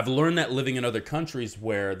 I've learned that living in other countries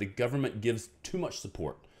where the government gives too much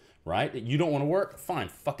support, right? You don't want to work? Fine,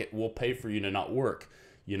 fuck it. We'll pay for you to not work.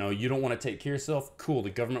 You know, you don't want to take care of yourself? Cool, the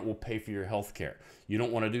government will pay for your health care. You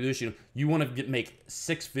don't want to do this? You want to make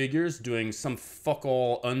 6 figures doing some fuck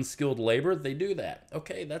all unskilled labor? They do that.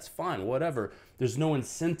 Okay, that's fine, whatever. There's no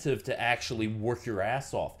incentive to actually work your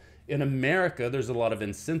ass off. In America, there's a lot of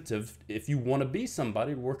incentive if you want to be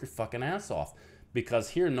somebody to work your fucking ass off.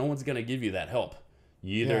 Because here, no one's going to give you that help.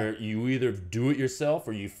 You either do it yourself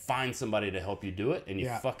or you find somebody to help you do it, and you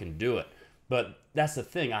fucking do it. But that's the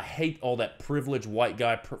thing. I hate all that privileged white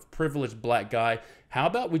guy, privileged black guy. How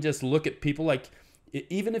about we just look at people like,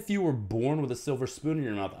 even if you were born with a silver spoon in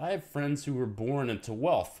your mouth, I have friends who were born into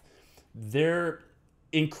wealth. They're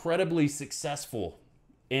incredibly successful.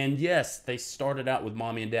 And yes, they started out with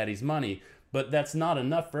mommy and daddy's money, but that's not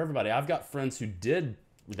enough for everybody. I've got friends who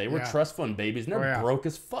they were trust fund babies, and they're broke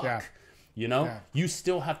as fuck. Yeah. You know, you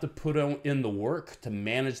still have to put in the work to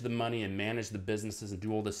manage the money and manage the businesses and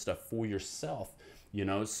do all this stuff for yourself, you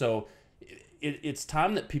know? So it's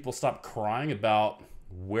time that people stop crying about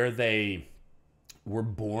where they were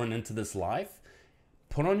born into this life.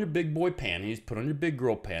 Put on your big boy panties, put on your big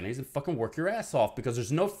girl panties, and fucking work your ass off, because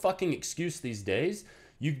there's no fucking excuse these days.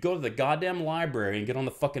 You go to the goddamn library and get on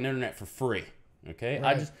the fucking internet for free, okay?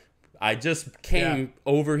 Right. I just came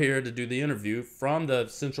over here to do the interview from the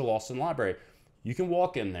Central Austin Library. You can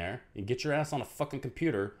walk in there and get your ass on a fucking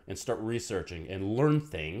computer and start researching and learn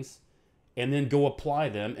things, and then go apply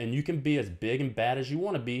them, and you can be as big and bad as you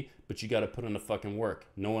want to be, but you got to put in the fucking work.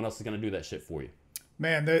 No one else is going to do that shit for you.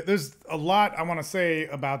 Man, there's a lot I want to say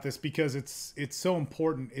about this, because it's so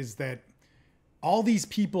important, is that all these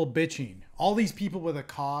people bitching, all these people with a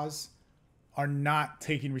cause, are not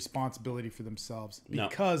taking responsibility for themselves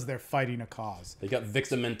because they're fighting a cause. They got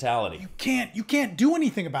victim mentality. You can't do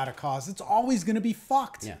anything about a cause. It's always going to be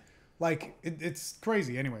fucked. Yeah. Like, it's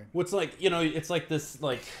crazy. Anyway. What's like, you know, it's like this,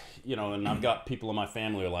 like, you know, and I've got people in my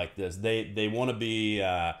family who are like this. They want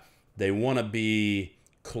to be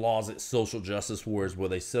closet social justice warriors, where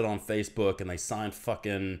they sit on Facebook and they sign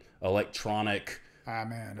fucking electronic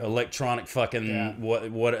fucking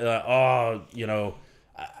you know,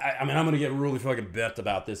 I mean, I'm gonna get really fucking bent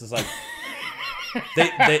about this. It's like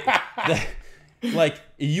they like,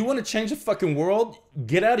 you want to change the fucking world?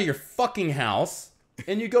 Get out of your fucking house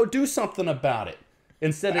and you go do something about it,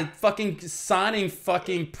 instead of fucking signing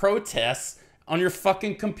fucking protests on your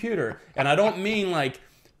fucking computer. And I don't mean like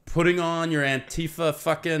putting on your Antifa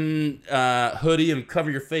fucking hoodie and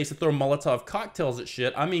cover your face and throw Molotov cocktails at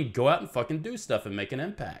shit. I mean, go out and fucking do stuff and make an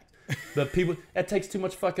impact. But people, that takes too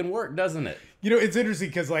much fucking work, doesn't it? You know, it's interesting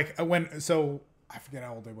because, like, I forget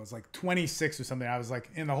how old I was, like 26 or something. I was like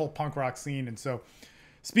in the whole punk rock scene. And so,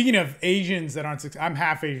 speaking of Asians that aren't, I'm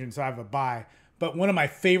half Asian, so I have a bi. But one of my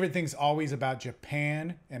favorite things always about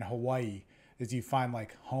Japan and Hawaii is you find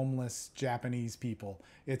like homeless Japanese people.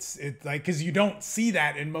 It's like, because you don't see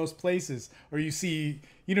that in most places, or you see,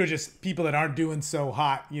 you know, just people that aren't doing so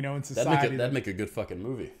hot, you know, in society. That'd make a good fucking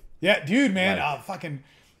movie. Yeah, dude, man. Fucking.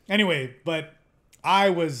 Anyway, but I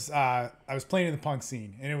was playing in the punk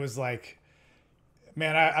scene, and it was like,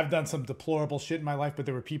 man, I've done some deplorable shit in my life, but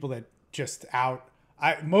there were people that just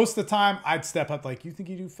most of the time I'd step up, like, you think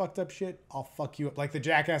you do fucked up shit? I'll fuck you up. Like the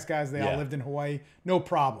Jackass guys, they all lived in Hawaii. No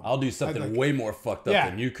problem. I'll do something way more fucked up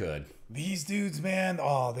than you could. These dudes, man,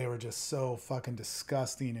 they were just so fucking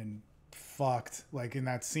disgusting and fucked, like, in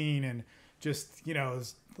that scene. And just, you know, it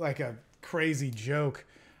was like a crazy joke.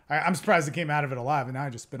 I'm surprised it came out of it alive, and now I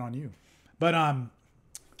just spit on you. But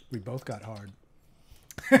we both got hard.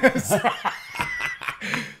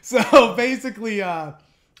 So basically,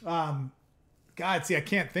 God, see, I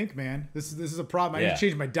can't think, man. This is a problem. I need to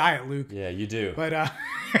change my diet, Luke. Yeah, you do. But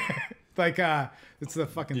like, it's the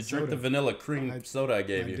fucking soda. You drink the vanilla cream soda I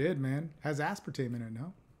gave you. I did, man. Has aspartame in it,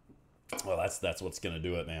 no? Well, that's what's gonna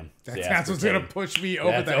do it, man. That's what's gonna push me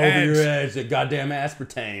over the edge. Over your edge, the goddamn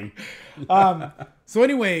aspartame. So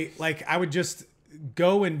anyway, like, I would just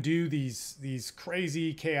go and do these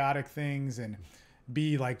crazy, chaotic things and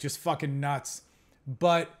be like just fucking nuts.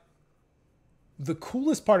 But the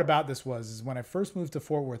coolest part about this is when I first moved to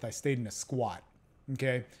Fort Worth, I stayed in a squat.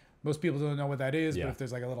 Okay. Most people don't know what that is, but if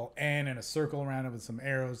there's like a little N and a circle around it with some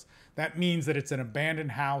arrows, that means that it's an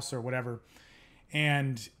abandoned house or whatever.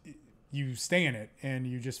 And you stay in it and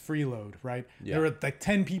you just freeload, right? Yeah. There were like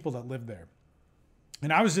 10 people that lived there.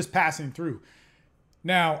 And I was just passing through.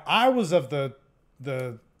 Now, I was of it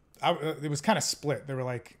was kind of split. There were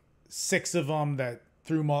like 6 of them that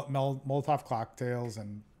threw Molotov cocktails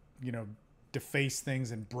and, you know, defaced things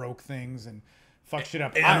and broke things and fucked shit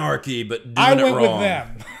up. Anarchy, but doing it wrong. I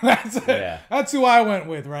went with them. That's who I went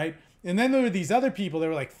with, right? And then there were these other people. There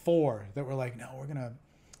were like 4 that were like, no, we're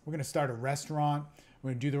gonna start a restaurant. We're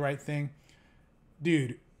gonna do the right thing.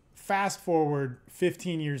 dude, fast forward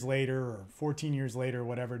 15 years later or 14 years later,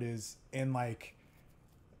 whatever it is, and like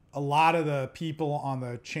a lot of the people on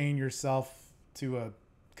the chain yourself to a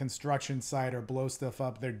construction site or blow stuff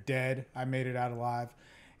up, they're dead. I made it out alive.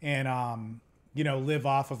 And, you know, live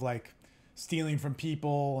off of like stealing from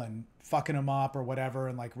people and fucking them up or whatever.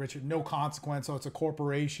 And like Richard, no consequence. So it's a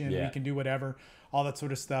corporation. Yeah. We can do whatever, all that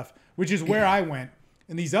sort of stuff, which is where I went.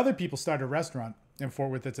 And these other people started a restaurant in Fort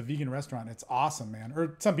Worth. It's a vegan restaurant. It's awesome, man.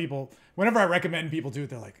 Or some people, whenever I recommend people to it,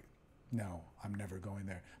 they're like, no, I'm never going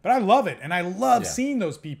there. But I love it. And I love seeing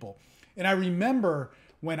those people. And I remember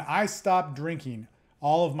when I stopped drinking,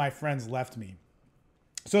 all of my friends left me.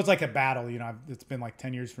 So it's like a battle, you know, it's been like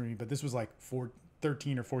 10 years for me, but this was like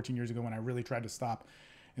 13 or 14 years ago when I really tried to stop.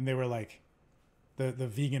 And they were like, the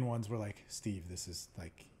vegan ones were like, Steve, this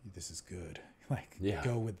is good. Like,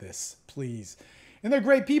 go with this, please. And they're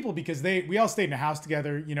great people because we all stayed in a house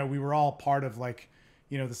together. You know, we were all part of like,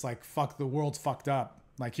 you know, this like, fuck, the world's fucked up.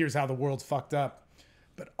 Like, here's how the world's fucked up.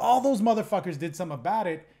 But all those motherfuckers did something about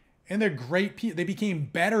it. And they're great people. They became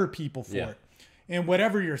better people for it. And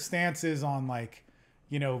whatever your stance is on like,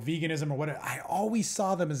 you know, veganism or whatever, I always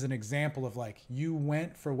saw them as an example of like, you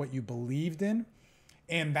went for what you believed in.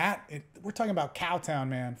 And we're talking about Cowtown,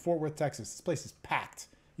 man, Fort Worth, Texas. This place is packed.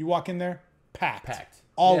 You walk in there, packed.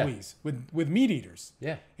 Always with meat eaters.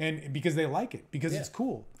 Yeah. And because they like it, because it's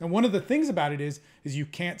cool. And one of the things about it is you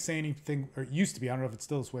can't say anything, or it used to be, I don't know if it's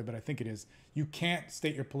still this way, but I think it is. You can't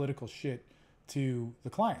state your political shit to the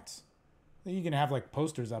clients. You can have like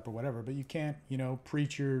posters up or whatever, but you can't, you know,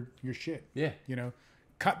 preach your shit. Yeah. You know,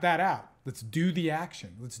 cut that out. Let's do the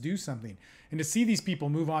action. Let's do something. And to see these people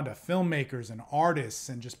move on to filmmakers and artists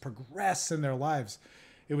and just progress in their lives,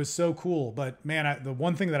 it was so cool. But man, the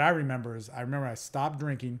one thing that I remember is I stopped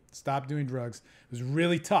drinking, stopped doing drugs. It was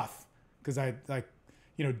really tough because I like,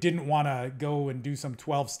 you know, didn't want to go and do some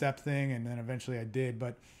 12-step thing. And then eventually I did.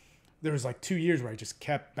 But there was like 2 years where I just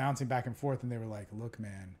kept bouncing back and forth. And they were like, look,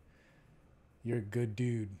 man, you're a good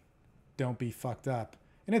dude. Don't be fucked up.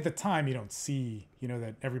 And at the time, you don't see, you know,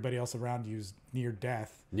 that everybody else around you is near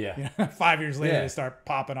death. Yeah. You know, 5 years later, they start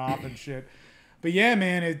popping off and shit. But yeah,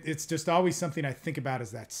 man, it's just always something I think about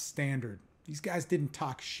as that standard. These guys didn't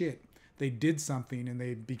talk shit. They did something and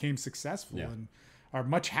they became successful and are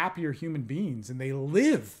much happier human beings. And they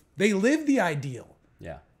live the ideal.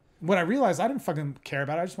 Yeah. What I realized, I didn't fucking care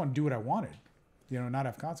about it. I just want to do what I wanted. You know, not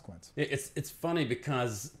have consequence. It's funny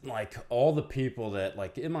because like all the people that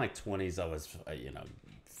like in my 20s, I was, you know,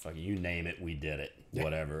 fucking you name it, we did it,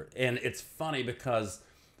 whatever. And it's funny because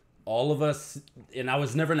all of us, and I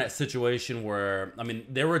was never in that situation where, I mean,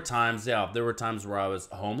 there were times where I was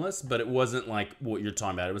homeless, but it wasn't like what you're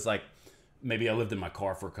talking about. It was like, maybe I lived in my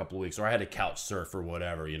car for a couple of weeks, or I had to couch surf or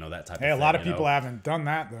whatever, you know, that type of thing. Hey, a lot of people haven't done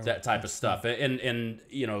that, though. That type of stuff. And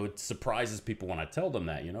you know, it surprises people when I tell them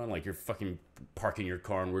that, you know, like you're fucking parking your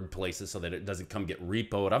car in weird places so that it doesn't come get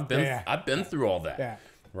repoed. I've been through all that,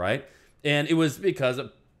 right? And it was because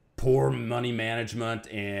of poor money management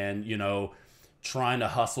and, you know, trying to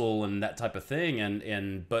hustle and that type of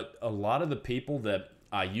thing. But a lot of the people that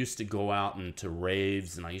I used to go out into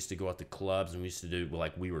raves and I used to go out to clubs and we used to do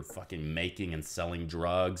like we were fucking making and selling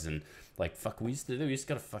drugs and like we used to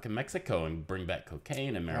go to fucking Mexico and bring back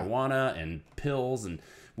cocaine and marijuana and pills and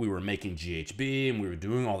we were making GHB and we were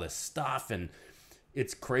doing all this stuff. And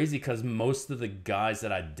it's crazy because most of the guys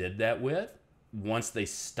that I did that with, once they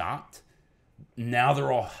stopped, now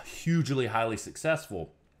they're all hugely highly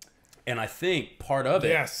successful. And I think part of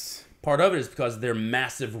it is because they're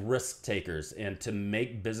massive risk takers, and to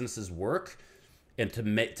make businesses work and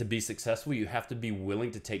to be successful, you have to be willing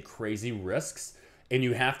to take crazy risks, and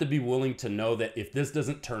you have to be willing to know that if this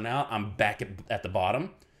doesn't turn out, I'm back at the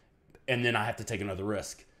bottom, and then I have to take another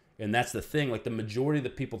risk. And that's the thing. Like the majority of the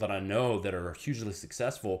people that I know that are hugely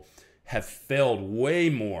successful have failed way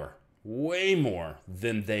more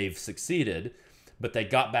than they've succeeded, but they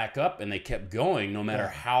got back up and they kept going no matter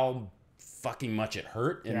how fucking much it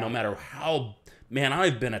hurt and no matter how, man,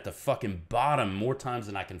 I've been at the fucking bottom more times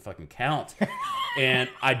than I can fucking count. And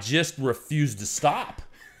I just refused to stop.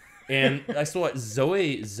 And I saw it,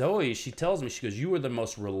 Zoe, she tells me, she goes, you were the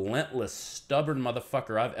most relentless, stubborn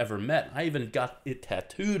motherfucker I've ever met. I even got it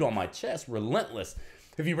tattooed on my chest, relentless.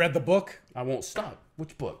 Have you read the book? I Won't Stop.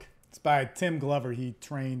 Which book? It's by Tim Glover. He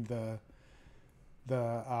trained the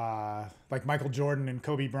like Michael Jordan and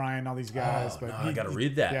Kobe Bryant, all these guys. But I got to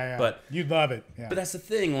read that. Yeah. But you'd love it. Yeah. But that's the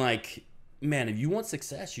thing. Like, man, if you want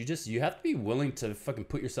success, you have to be willing to fucking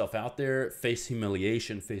put yourself out there, face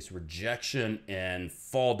humiliation, face rejection, and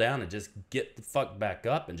fall down and just get the fuck back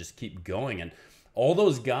up and just keep going. And all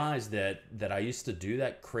those guys that I used to do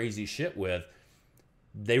that crazy shit with,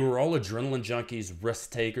 they were all adrenaline junkies,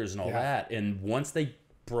 risk takers, and all Yeah. that. And once they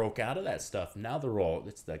broke out of that stuff, now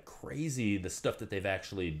it's the crazy, the stuff that they've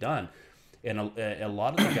actually done. And a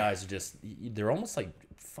lot of the guys are just, they're almost like,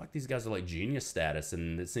 fuck, these guys are like genius status.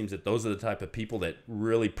 And it seems that those are the type of people that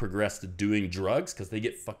really progress to doing drugs because they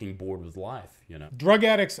get fucking bored with life, you know? Drug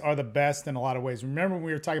addicts are the best in a lot of ways. Remember when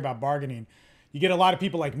we were talking about bargaining, you get a lot of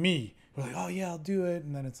people like me who are like, oh yeah, I'll do it.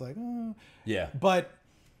 And then it's like, oh. Yeah. But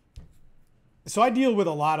so I deal with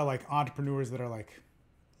a lot of like entrepreneurs that are like,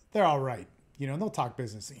 they're all right. You know, and they'll talk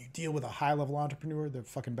business. And you deal with a high level entrepreneur, they're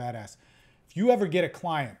fucking badass. If you ever get a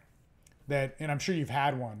client that, and I'm sure you've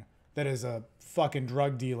had one, that is a fucking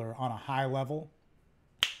drug dealer on a high level,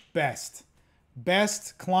 best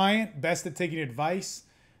client, best at taking advice,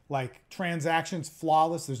 like transactions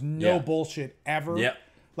flawless. There's no bullshit ever. Yep.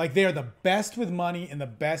 Like they are the best with money and the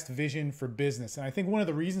best vision for business. And I think one of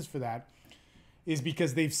the reasons for that is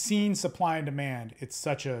because they've seen supply and demand. It's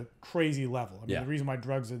such a crazy level. I mean, the reason why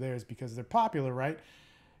drugs are there is because they're popular, right?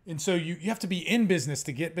 And so you have to be in business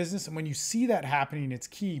to get business. And when you see that happening, it's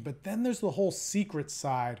key. But then there's the whole secret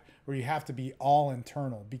side where you have to be all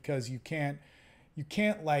internal because you can't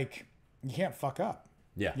fuck up.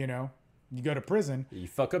 Yeah. You know, you go to prison. You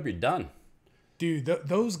fuck up, you're done. Dude,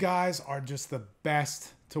 those guys are just the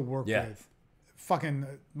best to work with. Fucking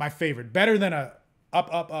my favorite. Better than a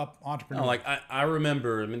up entrepreneur. No, like I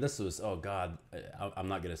remember, I mean, this was, oh God, I'm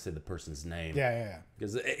not going to say the person's name. Yeah.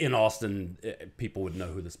 Because in Austin, people would know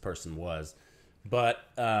who this person was. But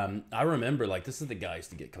I remember, like, this is the guy I used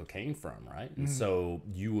to get cocaine from, right? And so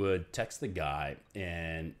you would text the guy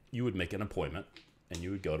and you would make an appointment and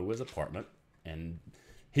you would go to his apartment and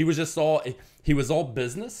he was all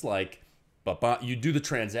business, like, but you do the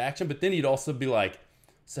transaction, but then he'd also be like,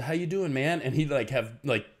 so how you doing, man? And he'd like have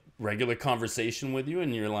like regular conversation with you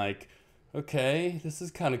and you're like, okay, this is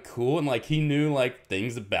kind of cool. And like he knew like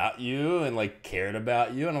things about you and like cared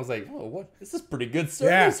about you. And I was like, oh, what? This is pretty good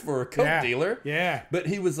service for a coke dealer. Yeah. But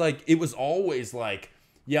he was like, it was always like,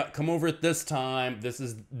 yeah, come over at this time.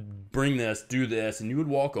 Bring this, do this. And you would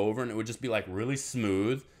walk over and it would just be like really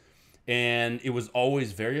smooth. And it was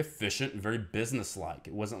always very efficient and very businesslike.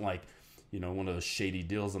 It wasn't like, you know, one of those shady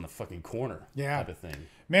deals on the fucking corner type of thing.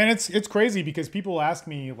 Man, it's crazy because people ask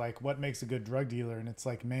me like what makes a good drug dealer, and it's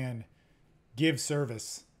like, man, give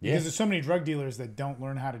service. Because there's so many drug dealers that don't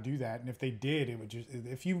learn how to do that. And if they did, it would just,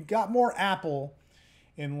 if you got more Apple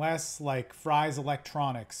and less like Fry's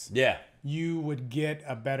Electronics, you would get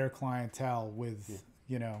a better clientele with,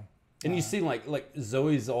 you know. And you see like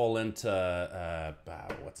Zoe's all into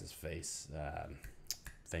what's his face?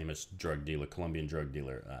 Famous drug dealer, Colombian drug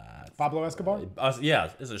dealer. Pablo Escobar? Yeah.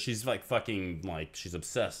 So she's like fucking, like, she's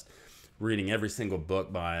obsessed reading every single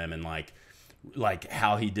book by him and like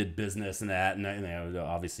how he did business and that. And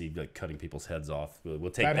obviously like cutting people's heads off. We'll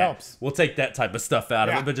take that. Helps. We'll take that type of stuff out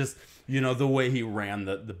of it. But just, you know, the way he ran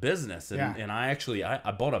the business. And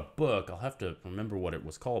I bought a book. I'll have to remember what it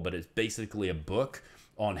was called. But it's basically a book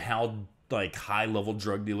on how like high level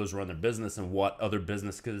drug dealers run their business and what other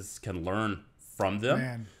businesses can learn from them.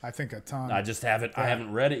 Man, I think a ton. I just haven't. I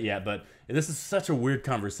haven't read it yet, but this is such a weird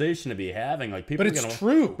conversation to be having. Like people, but it's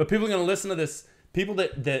true. But people are gonna listen to this. People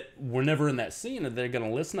that were never in that scene, and they're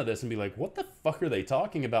gonna listen to this and be like, "What the fuck are they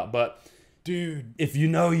talking about?" But dude, if you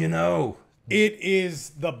know, you know. It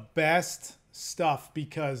is the best stuff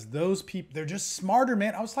because those people, they're just smarter,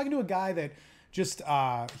 man. I was talking to a guy that just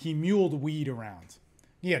he muled weed around.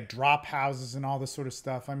 He had drop houses and all this sort of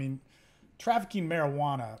stuff. I mean, trafficking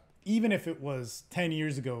marijuana, even if it was 10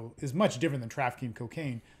 years ago, is much different than trafficking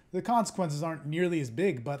cocaine. The consequences aren't nearly as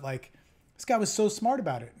big, but like this guy was so smart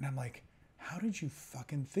about it. And I'm like, how did you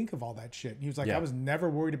fucking think of all that shit? And he was like, I was never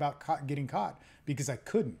worried about getting caught because I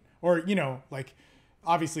couldn't. Or, you know, like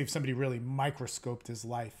obviously if somebody really microscoped his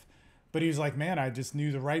life, but he was like, man, I just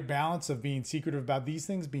knew the right balance of being secretive about these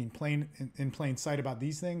things, being in plain sight about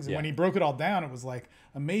these things. And when he broke it all down, it was like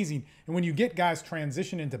amazing. And when you get guys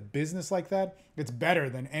transition into business like that, it's better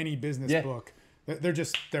than any business book.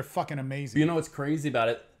 They're fucking amazing. You know what's crazy about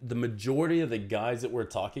it? The majority of the guys that we're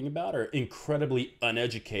talking about are incredibly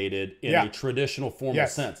uneducated in a traditional formal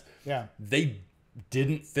sense. Yeah. They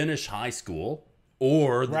didn't finish high school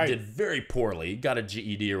or they did very poorly, got a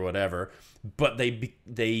GED or whatever. But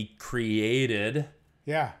they created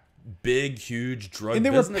big, huge drug and they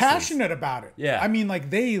businesses. were passionate about it. Yeah. I mean, like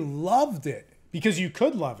they loved it because you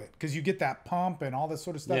could love it because you get that pump and all this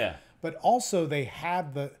sort of stuff. Yeah. But also they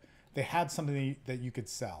had something that you could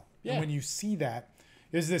sell. Yeah. And when you see that,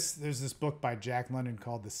 there's this book by Jack London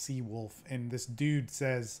called The Sea Wolf, and this dude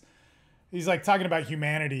says he's like talking about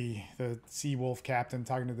humanity, the Sea Wolf captain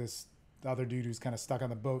talking to this the other dude who's kind of stuck on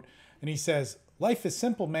the boat. And he says, life is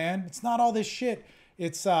simple, man. It's not all this shit.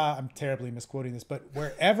 It's, I'm terribly misquoting this, but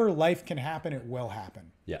wherever life can happen, it will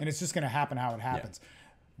happen. Yeah. And it's just going to happen how it happens. Yeah.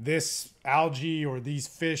 This algae or these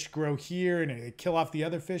fish grow here and they kill off the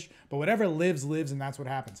other fish, but whatever lives, lives, and that's what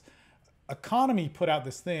happens. Economy put out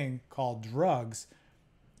this thing called drugs,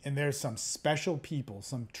 and there's some special people,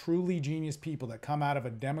 some truly genius people that come out of a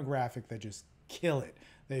demographic that just kill it.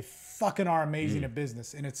 They fucking are amazing at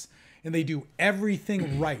business, and they do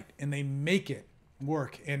everything right, and they make it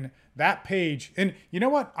work. And that page, and you know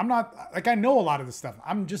what? I'm not, like, I know a lot of this stuff.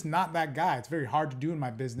 I'm just not that guy. It's very hard to do in my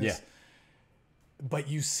business. Yeah. But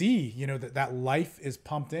you see, you know, that life is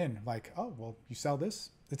pumped in. Like, oh, well, you sell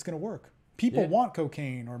this, it's going to work. People want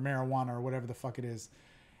cocaine or marijuana or whatever the fuck it is.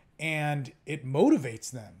 And it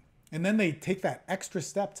motivates them. And then they take that extra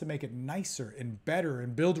step to make it nicer and better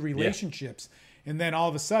and build relationships. Yeah. And then all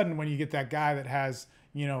of a sudden, when you get that guy that has,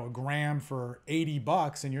 you know, a gram for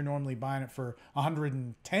 $80 and you're normally buying it for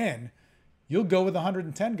 110, you'll go with the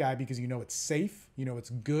 110 guy because you know it's safe, you know it's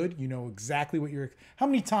good, you know exactly what you're... How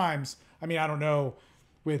many times, I mean, I don't know,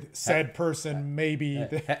 with said person, maybe...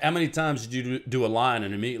 How many times did you do a line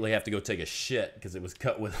and immediately have to go take a shit because it was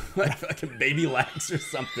cut with like fucking baby lax or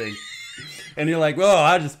something? And you're like, well,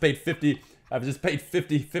 I've just paid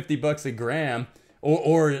 $50 a gram.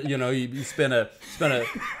 Or you know, you spend a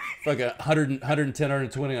like 110,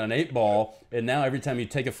 120 on an 8-ball, and now every time you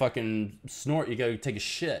take a fucking snort, you gotta take a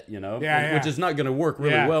shit, you know? Which is not gonna work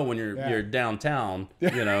really well when you're downtown,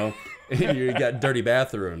 you know, and you got dirty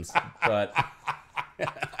bathrooms. But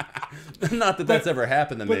not that that's ever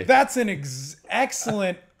happened to me. But that's an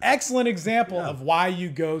excellent example of why you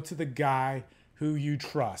go to the guy who you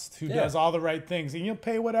trust, who does all the right things, and you'll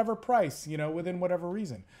pay whatever price, you know, within whatever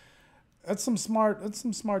reason. That's some smart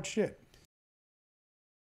shit.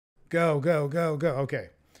 Go. Okay.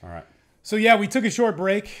 All right. So yeah, we took a short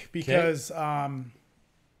break because you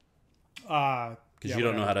don't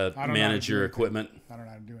know how to manage your equipment. I don't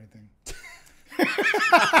know how to do anything.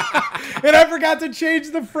 And I forgot to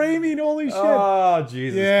change the framing. Holy shit. Oh,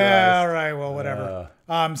 Jesus Christ. Yeah, all right. Well, whatever.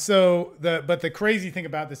 But the crazy thing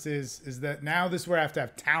about this is that now this is where I have to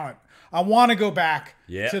have talent. I want to go back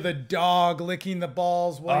to the dog licking the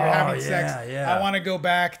balls while you're having sex. I want to go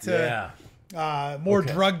back to more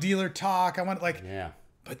drug dealer talk. I want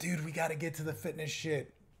but dude, we got to get to the fitness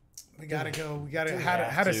shit. We got to go. We got to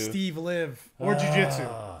how does Steve live or jiu-jitsu?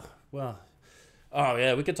 Well,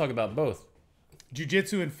 we could talk about both.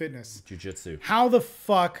 Jiu-jitsu and fitness. Jiu-jitsu. How the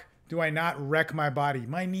fuck do I not wreck my body?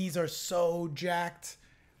 My knees are so jacked.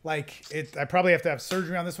 Like I probably have to have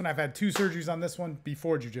surgery on this one. I've had 2 surgeries on this one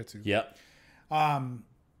before jiu-jitsu. Yep. And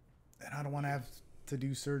I don't want to have to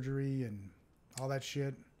do surgery and all that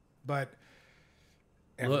shit, but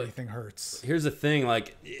everything hurts. Here's the thing.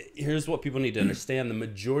 Like, here's what people need to understand. The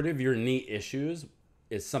majority of your knee issues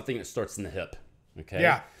is something that starts in the hip. Okay.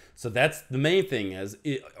 Yeah. So that's the main thing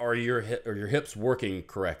are your hips working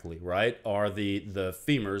correctly, right? Are the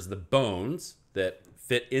femurs, the bones that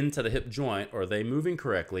fit into the hip joint, are they moving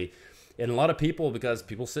correctly? And a lot of people, because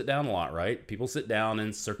people sit down a lot, right? People sit down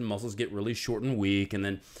and certain muscles get really short and weak, and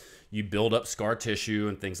then you build up scar tissue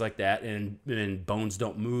and things like that, and bones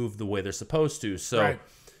don't move the way they're supposed to. So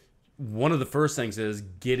one of the first things is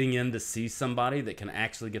getting in to see somebody that can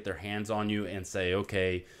actually get their hands on you and say,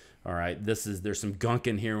 okay, all right, there's some gunk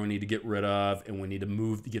in here we need to get rid of, and we need to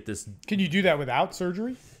move to get this. Can you do that without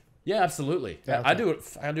surgery? Yeah, absolutely. Yeah, okay.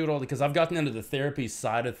 I do it all because I've gotten into the therapy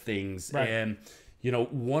side of things, and you know,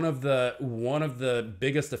 one of the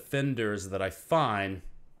biggest offenders that I find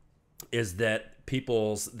is that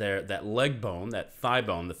that leg bone, that thigh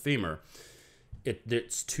bone, the femur,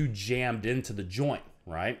 it's too jammed into the joint,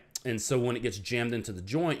 right? And so when it gets jammed into the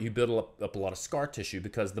joint, you build up a lot of scar tissue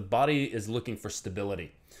because the body is looking for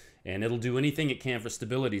stability. And it'll do anything it can for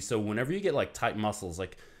stability. So whenever you get like tight muscles,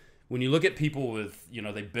 like when you look at people with, you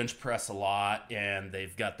know, they bench press a lot and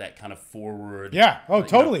they've got that kind of forward. Yeah. Oh,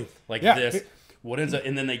 totally. This. What ends up,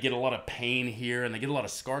 and then they get a lot of pain here and they get a lot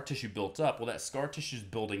of scar tissue built up. Well, that scar tissue is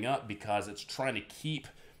building up because it's trying to keep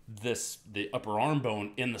the upper arm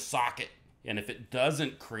bone in the socket. And if it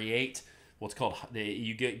doesn't create what's called,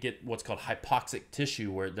 you get what's called hypoxic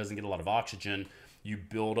tissue where it doesn't get a lot of oxygen, you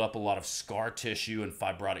build up a lot of scar tissue and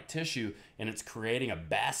fibrotic tissue, and it's creating a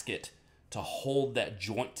basket to hold that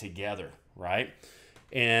joint together, right?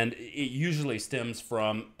 And it usually stems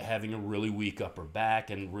from having a really weak upper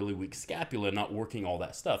back and really weak scapula, not working all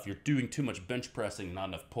that stuff. You're doing too much bench pressing, not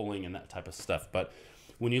enough pulling and that type of stuff. But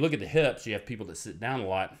when you look at the hips, you have people that sit down a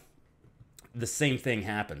lot, the same thing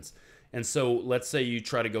happens. And so let's say you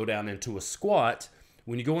try to go down into a squat.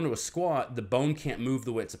 when you go into a squat, the bone can't move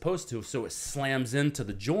the way it's supposed to, so it slams into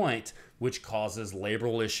the joint, which causes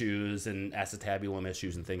labral issues and acetabulum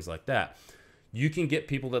issues and things like that. You can get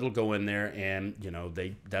people that'll go in there and, you know,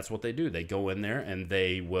 that's what they do. They go in there and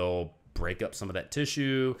they will break up some of that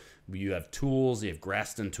tissue. You have tools, you have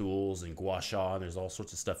Graston tools and gua sha, and there's all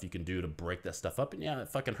sorts of stuff you can do to break that stuff up. And yeah, it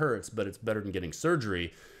fucking hurts, but it's better than getting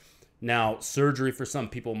surgery. Now, surgery for some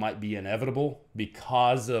people might be inevitable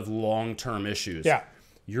because of long-term issues. Yeah.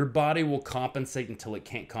 Your body will compensate until it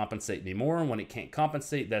can't compensate anymore. And when it can't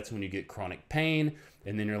compensate, that's when you get chronic pain.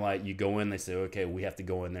 And then you're like, you go in, they say, okay, we have to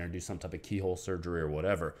go in there and do some type of keyhole surgery or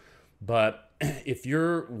whatever. But if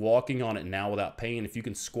you're walking on it now without pain, if you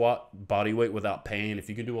can squat body weight without pain, if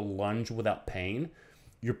you can do a lunge without pain,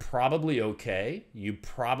 you're probably okay. You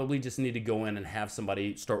probably just need to go in and have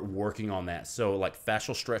somebody start working on that. So like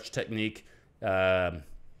fascial stretch technique,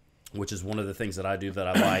 which is one of the things that I do that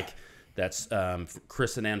I like. That's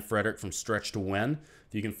Chris and Ann Frederick from Stretch to Win.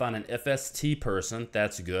 If you can find an FST person,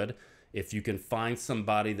 that's good. If you can find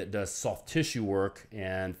somebody that does soft tissue work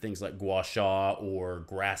and things like gua sha or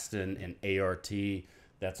Graston and ART,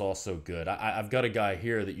 that's also good. I've got a guy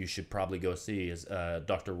here that you should probably go see is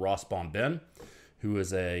Dr. Ross Bomben, who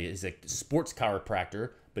is a sports chiropractor,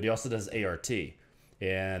 but he also does ART.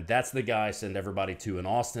 And that's the guy I send everybody to in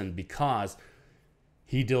Austin because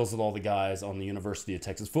he deals with all the guys on the University of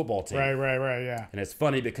Texas football team. Right, yeah. And it's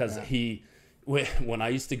funny because when I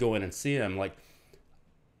used to go in and see him, like,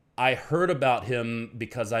 I heard about him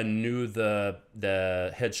because I knew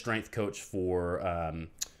the head strength coach for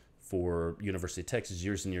University of Texas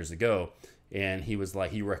years and years ago, and he was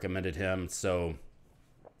like, he recommended him, so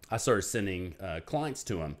I started sending clients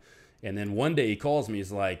to him. And then one day he calls me,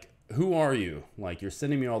 he's like, who are you? Like, you're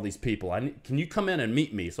sending me all these people. Can you come in and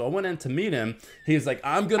meet me? So I went in to meet him. He was like,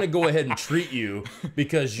 I'm going to go ahead and treat you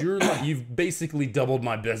because you've basically doubled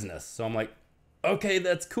my business. So I'm like, okay,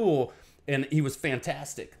 that's cool. And he was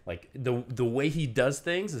fantastic. Like, the way he does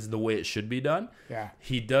things is the way it should be done. Yeah.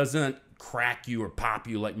 He doesn't crack you or pop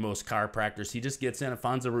you like most chiropractors. He just gets in and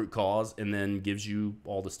finds a root cause and then gives you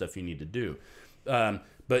all the stuff you need to do.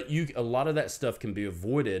 But a lot of that stuff can be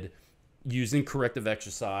avoided using corrective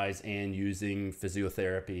exercise and using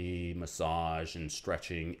physiotherapy, massage, and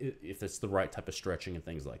stretching, if it's the right type of stretching and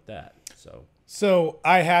things like that. So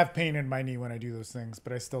I have pain in my knee when I do those things,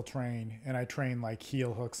 but I still train, and I train like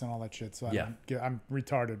heel hooks and all that shit. So I'm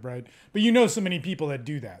retarded, right? But you know so many people that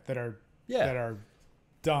do that are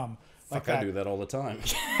dumb. Fuck, I do that all the time.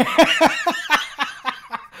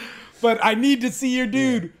 But I need to see your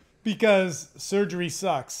dude because surgery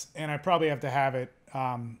sucks, and I probably have to have it.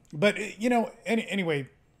 But you know, anyway,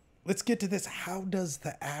 let's get to this. How does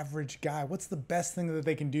the average guy, what's the best thing that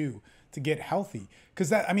they can do to get healthy? Because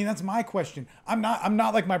that's my question. I'm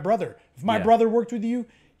not like my brother. If my brother worked with you,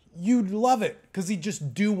 you'd love it because he'd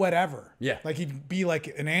just do whatever. Yeah. Like he'd be like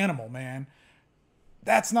an animal, man.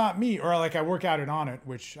 That's not me. Or like I work out at On It,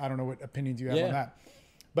 which I don't know what opinions you have on that.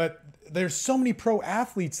 But there's so many pro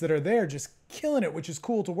athletes that are there just killing it, which is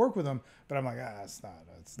cool to work with them. But I'm like, it's not.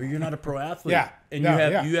 But you're not a pro athlete. And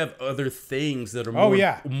you have other things that are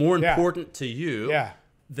more important to you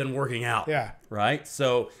than working out. Yeah. Right?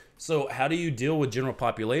 So how do you deal with general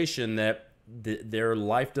population that their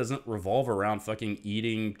life doesn't revolve around fucking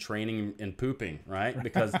eating, training, and pooping, right?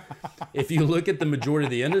 Because if you look at the majority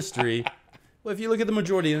of the industry,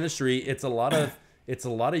 it's a lot of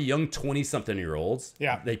young 20-something-year-olds.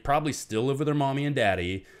 Yeah. They probably still live with their mommy and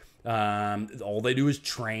daddy. All they do is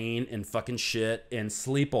train and fucking shit and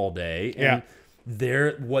sleep all day. And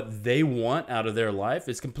what they want out of their life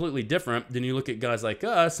is completely different than you look at guys like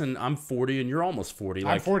us, and I'm 40 and you're almost 40.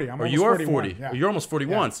 I'm 40. I'm almost 40. Yeah. You're almost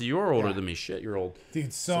 41, so you're older than me. Shit, you're old.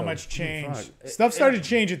 Dude, so much change. Stuff started to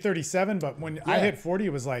change at 37, but when I hit 40,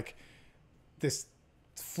 it was like this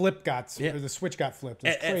or the switch got flipped.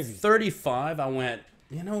 It's crazy. At 35, I went,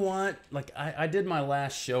 you know what? Like, I did my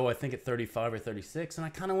last show, I think at 35 or 36, and I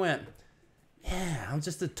kind of went, I'm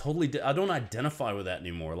just I don't identify with that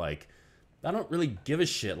anymore. Like, I don't really give a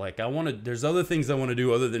shit. Like, there's other things I want to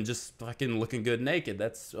do other than just fucking looking good naked.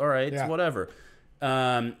 That's all right. It's whatever.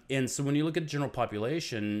 And so when you look at general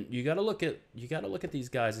population, you got to look at these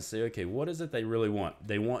guys and say, okay, what is it they really want?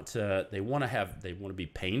 They want to be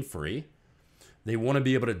pain free. They want to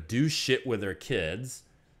be able to do shit with their kids,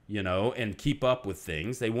 you know, and keep up with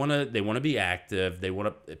things. They want to be active.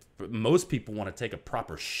 Most people want to take a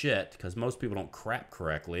proper shit because most people don't crap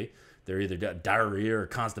correctly. They're either got diarrhea or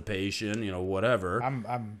constipation, you know, whatever.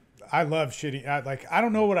 I love shitting. I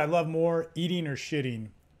don't know what I love more, eating or shitting,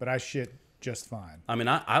 but I shit just fine. I mean,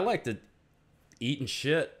 I like to eating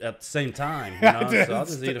shit at the same time. You know? So I'll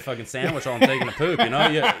just eat a fucking sandwich while I'm taking a poop. You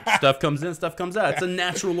know, stuff comes in, stuff comes out. It's a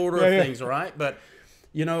natural order of things, right? But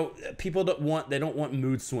you know, people don't want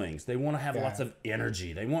mood swings. They want to have lots of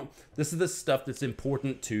energy. This is the stuff that's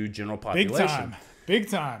important to general population. Big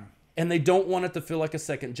time. And they don't want it to feel like a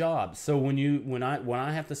second job. So when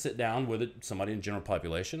I have to sit down with somebody in general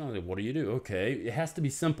population, I'm like, what do you do? Okay, it has to be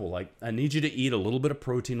simple. Like, I need you to eat a little bit of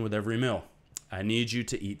protein with every meal. I need you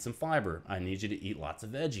to eat some fiber. I need you to eat lots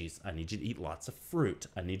of veggies. I need you to eat lots of fruit.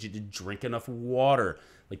 I need you to drink enough water.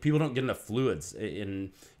 Like, people don't get enough fluids.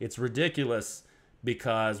 And it's ridiculous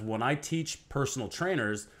because when I teach personal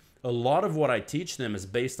trainers, a lot of what I teach them is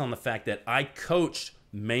based on the fact that I coach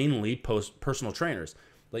mainly personal trainers.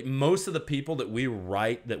 Like, most of the people that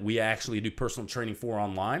we actually do personal training for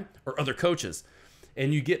online are other coaches.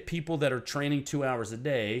 And you get people that are training 2 hours a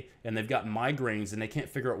day and they've got migraines and they can't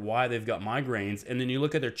figure out why they've got migraines. And then you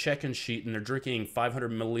look at their check-in sheet and they're drinking 500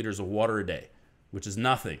 milliliters of water a day, which is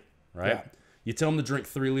nothing, right? Yeah. You tell them to drink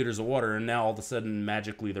 3 liters of water and now all of a sudden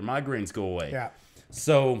magically their migraines go away. Yeah.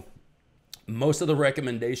 So most of the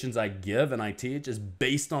recommendations I give and I teach is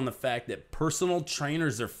based on the fact that personal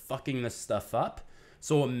trainers are fucking this stuff up.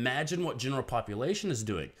 So imagine what general population is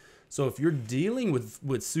doing. So if you're dealing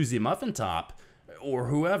with Susie Muffin Top or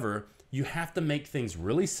whoever, you have to make things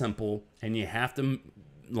really simple and you have to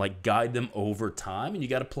like guide them over time, and you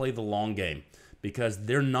got to play the long game because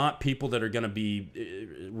they're not people that are going to be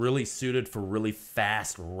really suited for really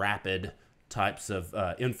fast, rapid types of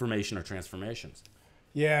information or transformations.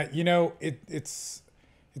 Yeah, you know, it's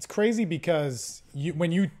crazy because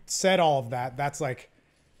when you said all of that,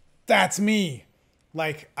 that's me.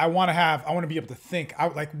 Like, I want to be able to think.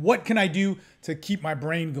 What can I do to keep my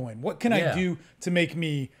brain going? What can I do to make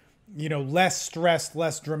me, you know, less stressed,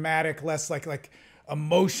 less dramatic, less like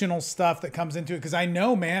emotional stuff that comes into it? Because I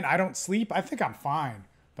know, man, I don't sleep. I think I'm fine,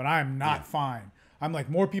 but I'm not fine. I'm like,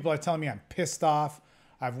 more people are telling me I'm pissed off.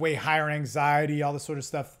 I have way higher anxiety, all this sort of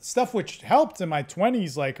stuff. Stuff which helped in my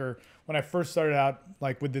 20s, or when I first started out,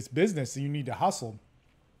 like with this business, you need to hustle.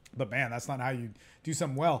 But man, that's not how you do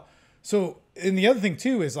something well. So, and the other thing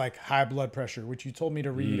too is like high blood pressure, which you told me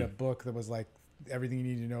to read a book that was like everything you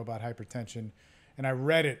need to know about hypertension. And I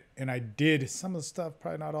read it and I did some of the stuff,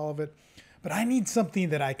 probably not all of it, but I need something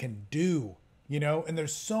that I can do, you know? And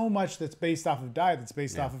there's so much that's based off of diet, that's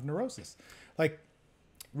based off of neurosis. Like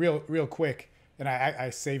real quick. And I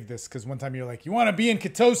saved this because one time you're like, you want to be in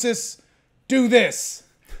ketosis? Do this.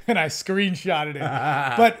 And I screenshotted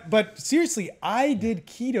it. But seriously, I did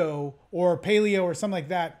keto or paleo or something like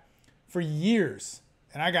that for years,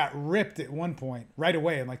 and I got ripped at one point right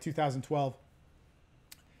away in like 2012.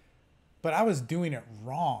 But I was doing it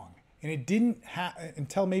wrong, and it didn't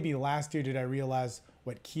until maybe last year did I realize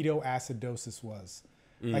what ketoacidosis was.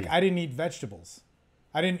 Like, I didn't eat vegetables.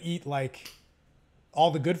 I didn't eat like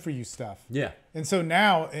all the good for you stuff. Yeah. And so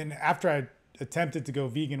now, and after I attempted to go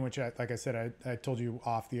vegan, which like I said, I told you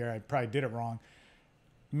off the air, I probably did it wrong.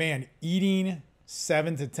 Man, eating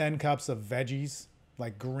 7 to 10 cups of veggies,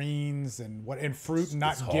 like greens and fruit, and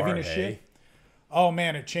not giving a shit. Oh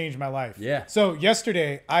man, it changed my life. Yeah. So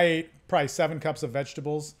yesterday I ate probably 7 cups of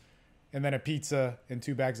vegetables and then a pizza and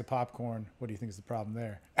 2 bags of popcorn. What do you think is the problem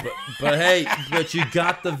there? But hey, but you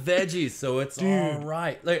got the veggies, so it's all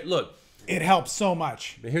right. Like, look, it helps so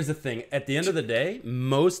much. But here's the thing. At the end of the day,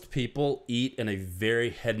 most people eat in a very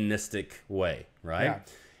hedonistic way, right? Yeah.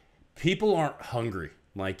 People aren't hungry.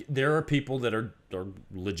 Like, there are people that are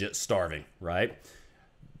legit starving, right?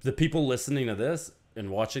 The people listening to this and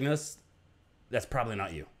watching this, that's probably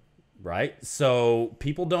not you, right? So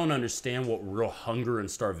people don't understand what real hunger and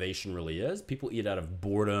starvation really is. People eat out of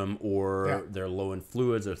boredom, or they're low in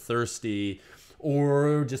fluids, or thirsty,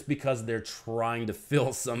 or just because they're trying to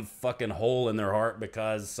fill some fucking hole in their heart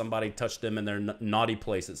because somebody touched them in their naughty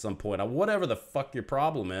place at some point. Now, whatever the fuck your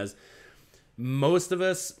problem is, most of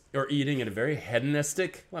us are eating at a very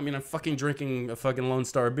hedonistic. I mean, I'm fucking drinking a fucking Lone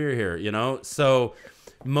Star beer here, you know? So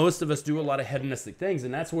most of us do a lot of hedonistic things,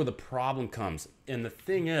 and that's where the problem comes. And the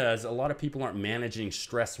thing is, a lot of people aren't managing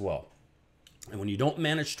stress well. And when you don't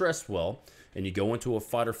manage stress well, and you go into a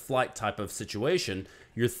fight or flight type of situation,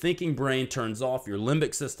 your thinking brain turns off, your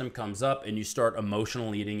limbic system comes up, and you start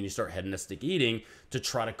emotional eating and you start hedonistic eating to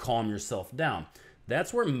try to calm yourself down.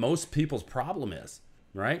 That's where most people's problem is,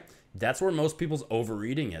 right? That's where most people's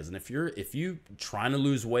overeating is. And if you trying to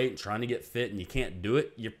lose weight and trying to get fit and you can't do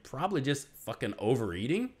it, you're probably just fucking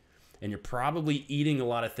overeating, and you're probably eating a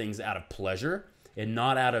lot of things out of pleasure and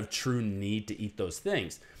not out of true need to eat those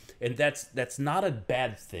things. And that's not a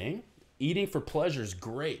bad thing. Eating for pleasure is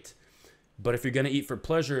great. But if you're going to eat for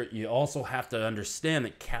pleasure, you also have to understand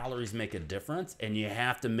that calories make a difference, and you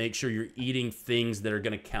have to make sure you're eating things that are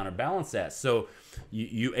going to counterbalance that. So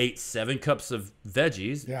you ate 7 cups of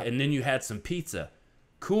veggies, and then you had some pizza.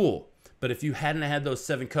 Cool. But if you hadn't had those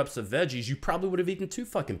 7 cups of veggies, you probably would have eaten 2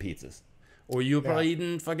 fucking pizzas. Or you would probably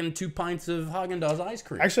eaten fucking 2 pints of Haagen-Dazs ice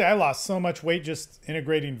cream. Actually, I lost so much weight just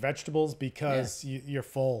integrating vegetables because you're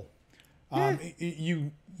full.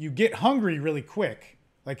 You get hungry really quick.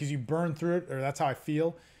 Like, as you burn through it, or that's how I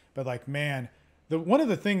feel. But like, man, one of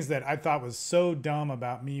the things that I thought was so dumb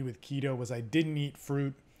about me with keto was I didn't eat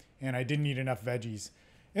fruit and I didn't eat enough veggies.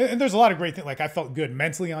 And there's a lot of great things. Like, I felt good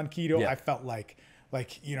mentally on keto. I felt like,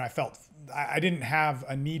 you know, I didn't have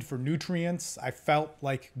a need for nutrients. I felt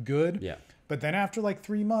like good. Yeah. But then after like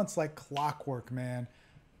 3 months, like clockwork, man,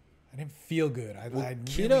 I didn't feel good.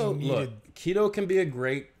 Keto can be a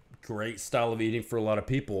great style of eating for a lot of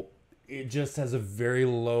people. It just has a very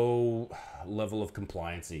low level of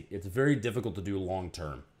compliancy. It's very difficult to do long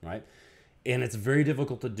term, right? And it's very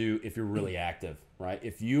difficult to do if you're really active, right?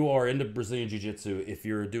 If you are into Brazilian Jiu-Jitsu, if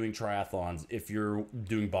you're doing triathlons, if you're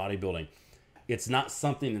doing bodybuilding, it's not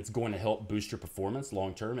something that's going to help boost your performance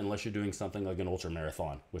long term unless you're doing something like an ultra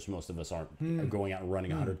marathon, which most of us aren't going out and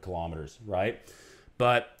running 100 kilometers, right?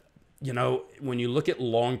 But, you know, when you look at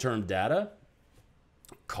long-term data,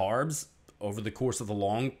 carbs over the course of the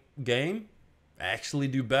long game actually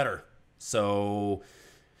do better. So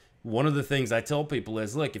one of the things I tell people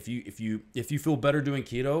is, look, if you feel better doing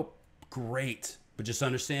keto, great, but just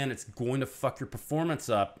understand it's going to fuck your performance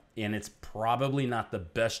up, and it's probably not the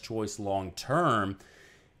best choice long term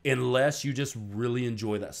unless you just really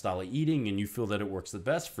enjoy that style of eating and you feel that it works the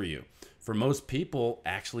best for you. For most people,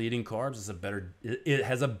 actually eating carbs is it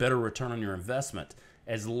has a better return on your investment,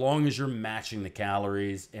 as long as you're matching the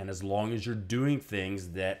calories and as long as you're doing things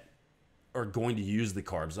that are going to use the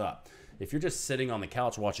carbs up. If you're just sitting on the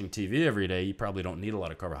couch watching TV every day, you probably don't need a lot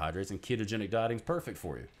of carbohydrates, and ketogenic dieting is perfect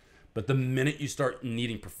for you. But the minute you start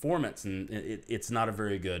needing performance, and it's not a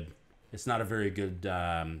very good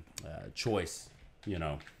choice, you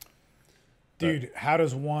know. Dude, how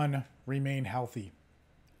does one remain healthy?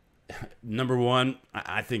 Number one,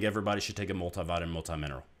 I think everybody should take a multivitamin,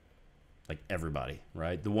 multimineral. Like everybody,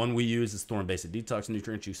 right? The one we use is Thorne Basic Detox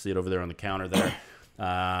Nutrients. You see it over there on the counter there.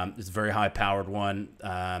 It's a very high-powered one,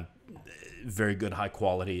 very good, high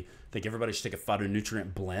quality. I think everybody should take a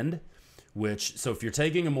phytonutrient blend. So if you're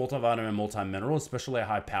taking a multivitamin, multimineral, especially a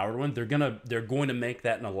high-powered one, they're going to make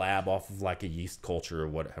that in a lab off of like a yeast culture or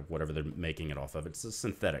whatever they're making it off of. It's a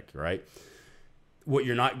synthetic, right? What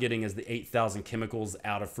you're not getting is the 8,000 chemicals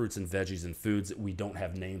out of fruits and veggies and foods that we don't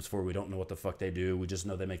have names for. We don't know what the fuck they do. We just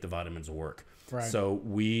know they make the vitamins work. Right. So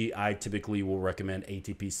I typically will recommend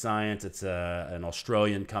ATP Science. It's an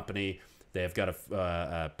Australian company. They've got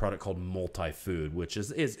a product called Multifood, which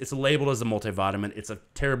it's labeled as a multivitamin. It's a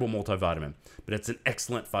terrible multivitamin, but it's an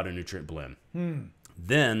excellent phytonutrient blend.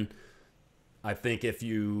 Then I think if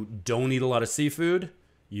you don't eat a lot of seafood,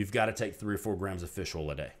 you've got to take 3 or 4 grams of fish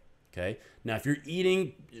oil a day. Okay. Now, if you're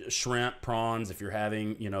eating shrimp, prawns, if you're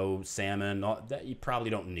having, you know, salmon, all that, you probably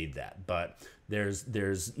don't need that. But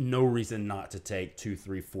there's no reason not to take 2,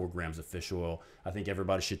 3, 4 grams of fish oil. I think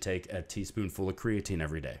everybody should take a teaspoonful of creatine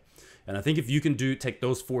every day. And I think if you can take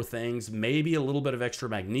those 4 things, maybe a little bit of extra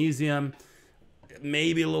magnesium,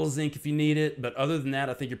 maybe a little zinc if you need it. But other than that,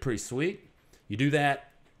 I think you're pretty sweet. You do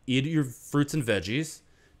that, eat your fruits and veggies,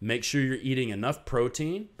 make sure you're eating enough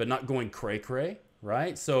protein, but not going cray-cray.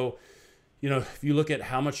 Right? So, you know, if you look at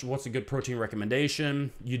what's a good protein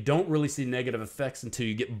recommendation, you don't really see negative effects until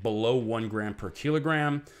you get below 1 gram per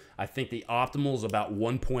kilogram. I think the optimal is about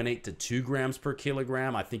 1.8 to 2 grams per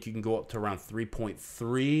kilogram. I think you can go up to around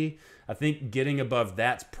 3.3. I think getting above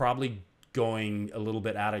that's probably going a little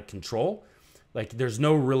bit out of control. Like, there's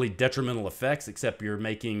no really detrimental effects except you're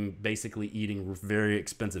basically eating very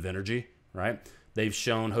expensive energy, right? They've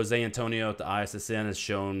shown, Jose Antonio at the ISSN has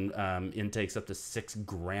shown intakes up to 6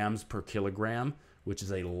 grams per kilogram, which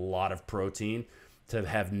is a lot of protein, to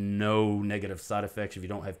have no negative side effects if you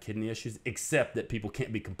don't have kidney issues, except that people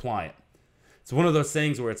can't be compliant. It's one of those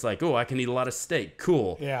things where it's like, oh, I can eat a lot of steak.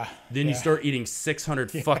 Cool. Yeah. Then you start eating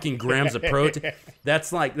 600 fucking grams of protein.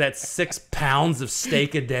 That's 6 pounds of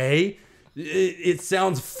steak a day. It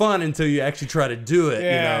sounds fun until you actually try to do it,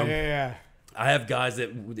 you know? Yeah. I have guys that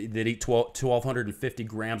eat 1,250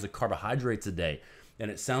 grams of carbohydrates a day,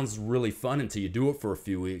 and it sounds really fun until you do it for a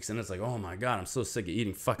few weeks, and it's like, oh my God, I'm so sick of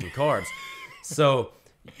eating fucking carbs. So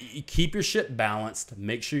you keep your shit balanced.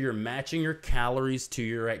 Make sure you're matching your calories to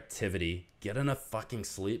your activity. Get enough fucking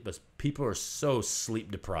sleep, but people are so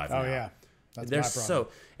sleep deprived now. Oh, yeah. That's They're my problem.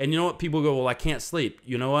 and you know what? People go, well, I can't sleep.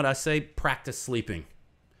 You know what? I say practice sleeping.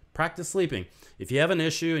 Practice sleeping. If you have an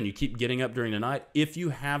issue and you keep getting up during the night, if you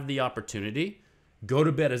have the opportunity, go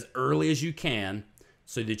to bed as early as you can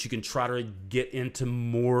so that you can try to get into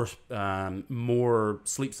more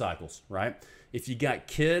sleep cycles, right? If you got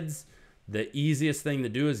kids, the easiest thing to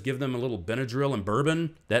do is give them a little Benadryl and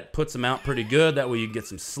bourbon. That puts them out pretty good. That way you get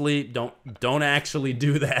some sleep. Don't actually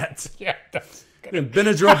do that. Yeah, that's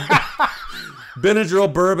Benadryl,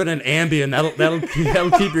 bourbon, and Ambien.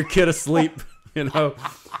 That'll keep your kid asleep, you know.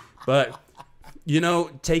 But you know,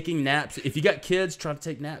 taking naps. If you got kids, try to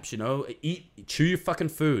take naps. You know, chew your fucking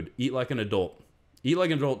food. Eat like an adult. Eat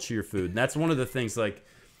like an adult. Chew your food. And that's one of the things. Like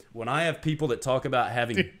when I have people that talk about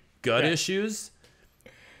having gut issues,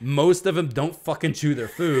 most of them don't fucking chew their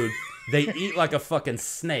food. They eat like a fucking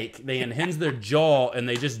snake. They unhinge their jaw and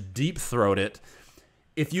they just deep throat it.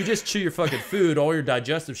 If you just chew your fucking food, all your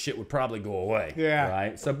digestive shit would probably go away. Yeah.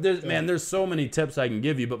 Right? So there's so many tips I can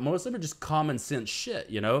give you, but most of them are just common sense shit,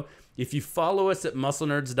 you know? If you follow us at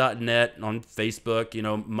musclenerds.net on Facebook, you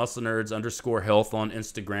know, musclenerds_health on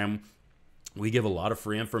Instagram, we give a lot of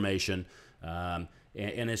free information. And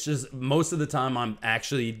it's just most of the time I'm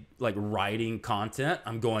actually like writing content.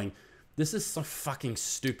 I'm going, this is so fucking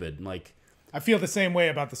stupid. Like, I feel the same way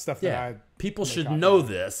about the stuff that people should know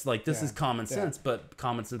this. Like, this is common sense, but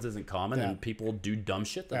common sense isn't common, and people do dumb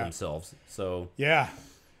shit to themselves. So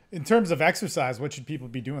in terms of exercise, what should people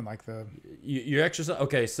be doing? Like your exercise.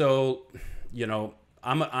 Okay, so you know,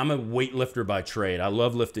 I'm a weightlifter by trade. I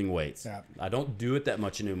love lifting weights. Yeah. I don't do it that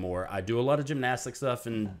much anymore. I do a lot of gymnastic stuff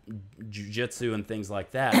and jiu-jitsu and things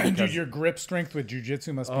like that. Dude, your grip strength with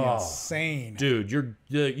jiu-jitsu must be insane. Dude,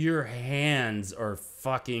 your hands are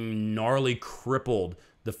fucking gnarly crippled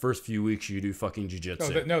the first few weeks you do fucking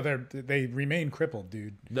jiu-jitsu. They remain crippled,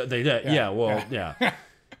 dude. Yeah.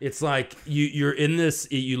 It's like you're in this.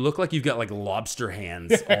 You look like you've got like lobster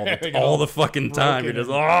hands all the fucking time. You're just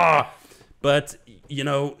But you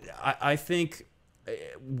know, I think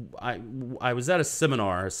I was at a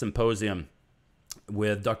symposium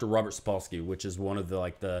with Dr. Robert Sapolsky, which is one of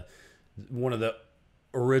the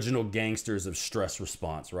original gangsters of stress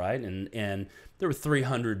response, right? And there were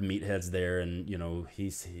 300 meatheads there, and you know,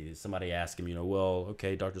 somebody asked him, you know, well,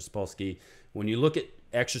 okay, Dr. Sapolsky, when you look at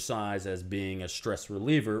exercise as being a stress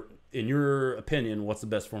reliever, in your opinion, what's the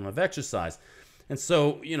best form of exercise? And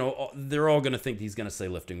so, you know, they're all going to think he's going to say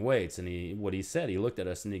lifting weights. And what he said, he looked at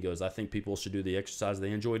us and he goes, I think people should do the exercise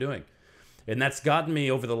they enjoy doing. And that's gotten me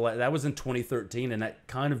that was in 2013, and that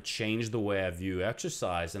kind of changed the way I view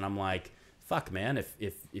exercise. And I'm like, fuck, man,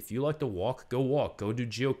 if you like to walk, go walk. Go do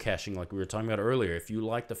geocaching like we were talking about earlier. If you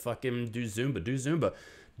like to fucking do Zumba.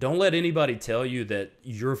 Don't let anybody tell you that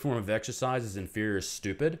your form of exercise is inferior or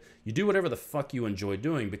stupid. You do whatever the fuck you enjoy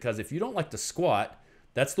doing, because if you don't like to squat,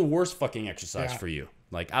 that's the worst fucking exercise for you.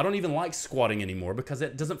 Like, I don't even like squatting anymore because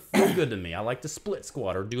it doesn't feel good to me. I like to split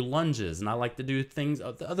squat or do lunges, and I like to do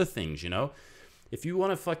other things, you know? If you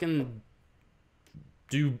want to fucking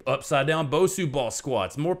do upside down Bosu ball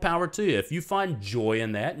squats, more power to you. If you find joy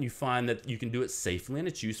in that and you find that you can do it safely and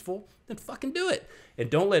it's useful, then fucking do it. And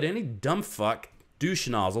don't let any dumb fuck douche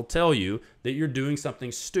nozzle tell you that you're doing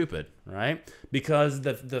something stupid, right? Because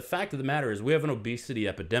the fact of the matter is we have an obesity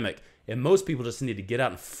epidemic, and most people just need to get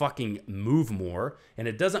out and fucking move more, and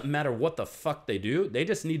it doesn't matter what the fuck they do. They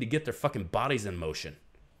just need to get their fucking bodies in motion,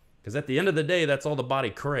 because at the end of the day, that's all the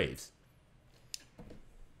body craves.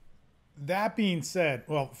 That being said,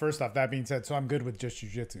 so I'm good with just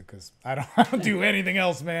jiu-jitsu because I don't do anything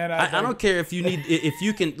else, man. I don't care if you need, if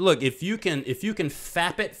you can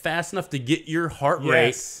fap it fast enough to get your heart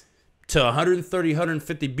rate to 130,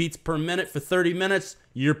 150 beats per minute for 30 minutes,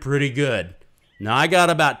 you're pretty good. Now, I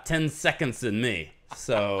got about 10 seconds in me,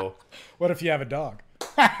 so. What if you have a dog?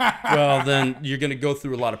 Well, then you're going to go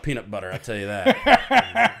through a lot of peanut butter, I'll tell you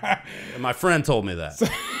that. My friend told me that.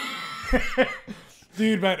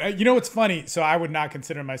 Dude, but you know what's funny? So I would not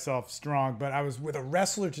consider myself strong, but I was with a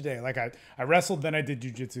wrestler today. Like I wrestled, then I did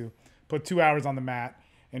jiu-jitsu, put 2 hours on the mat.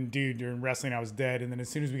 And dude, during wrestling, I was dead. And then as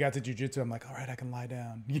soon as we got to jiu-jitsu, I'm like, all right, I can lie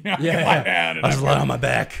down. You know, I can lie down. And I just lie on my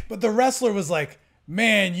back. But the wrestler was like,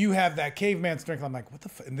 man, you have that caveman strength. I'm like, what the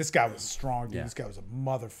fuck? And this guy was strong, dude. Yeah. This guy was a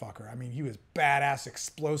motherfucker. I mean, he was badass,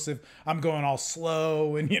 explosive. I'm going all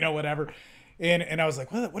slow and, you know, whatever. And I was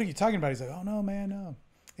like, what are you talking about? He's like, oh, no, man, no.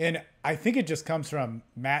 And I think it just comes from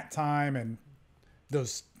mat time and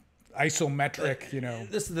those isometric, you know.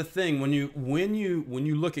 This is the thing. When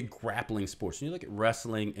you look at grappling sports, and you look at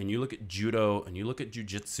wrestling, and you look at judo, and you look at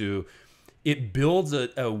jiu-jitsu, it builds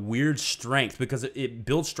a weird strength because it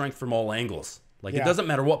builds strength from all angles. Like, it doesn't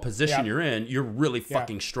matter what position you're in, you're really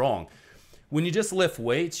fucking strong. when you just lift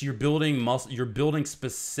weights, you're building muscle, you're building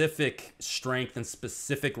specific strength and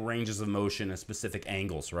specific ranges of motion and specific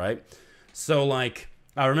angles, right? So like,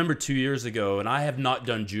 I remember 2 years ago, and I have not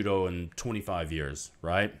done judo in 25 years,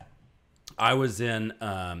 right? I was in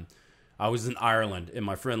Ireland, and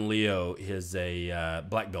my friend Leo is a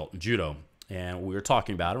black belt in judo, and we were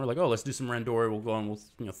talking about it. We're like, oh, let's do some randori. We'll go and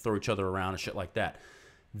we'll throw each other around and shit like that.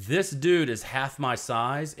 This dude is half my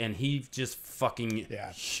size, and he just fucking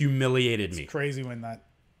humiliated me. It's crazy when that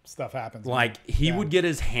stuff happens. Like, he would get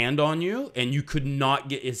his hand on you, and you could not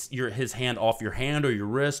get his hand off your hand or your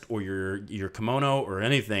wrist or your kimono or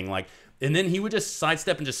anything. Like, and then he would just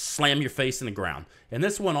sidestep and just slam your face in the ground. And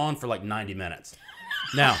this went on for like 90 minutes.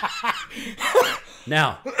 Now,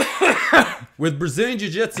 with Brazilian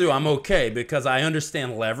Jiu-Jitsu, I'm okay because I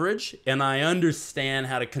understand leverage and I understand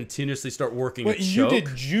how to continuously start working a choke. You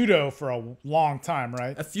did judo for a long time,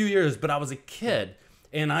 right? A few years, but I was a kid.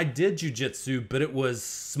 And I did jiu-jitsu, but it was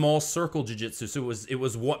small circle jiu-jitsu. So it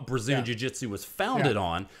was what Brazilian jiu-jitsu was founded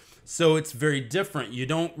on. So it's very different. You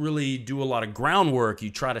don't really do a lot of groundwork.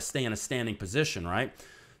 You try to stay in a standing position, right?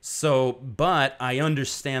 So, but I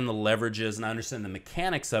understand the leverages and I understand the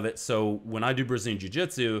mechanics of it. So when I do Brazilian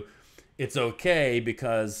jiu-jitsu, it's okay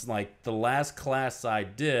because like the last class I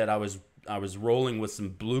did, I was rolling with some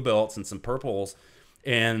blue belts and some purples,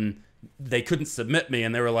 and they couldn't submit me,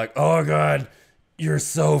 and they were like, "Oh God, you're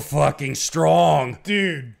so fucking strong,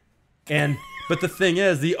 dude." But the thing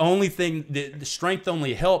is, the only thing, the strength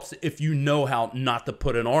only helps if you know how not to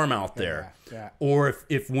put an arm out there. Or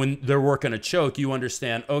if when they're working a choke, you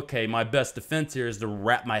understand, okay, my best defense here is to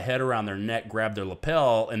wrap my head around their neck, grab their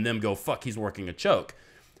lapel, and then go, fuck, he's working a choke.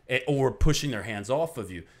 Or pushing their hands off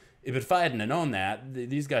of you. But if I hadn't known that,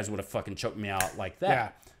 these guys would have fucking choked me out like that. Yeah.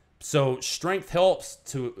 So strength helps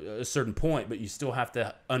to a certain point, but you still have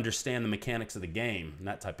to understand the mechanics of the game and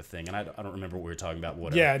that type of thing. And I don't remember what we were talking about.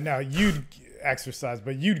 Whatever. Yeah, no, you'd exercise,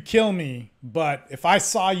 but you'd kill me. But if I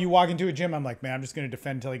saw you walk into a gym, I'm like, man, I'm just going to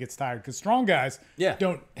defend until he gets tired. Because strong guys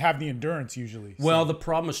don't have the endurance usually. So. Well, the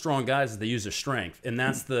problem with strong guys is they use their strength, and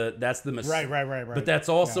that's the mistake. Right. But that's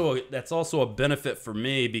also a benefit for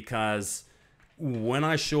me because when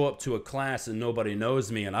I show up to a class and nobody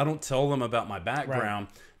knows me, and I don't tell them about my background.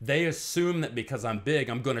 They assume that because I'm big,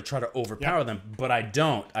 I'm going to try to overpower them, but I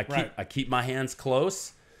don't. I keep my hands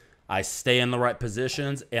close. I stay in the right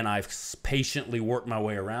positions, and I patiently work my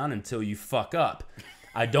way around until you fuck up.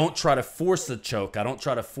 I don't try to force a choke. I don't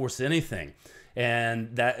try to force anything.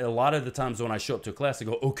 And that a lot of the times when I show up to a class, I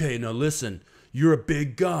go, okay, now listen, you're a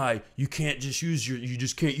big guy. You can't just you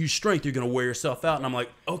just can't use strength. You're going to wear yourself out. And I'm like,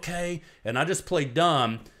 okay. And I just play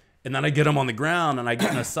dumb. And then I get them on the ground and I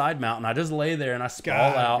get in a side mount and I just lay there and I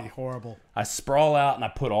sprawl out. Be horrible. I sprawl out and I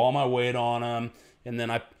put all my weight on them. And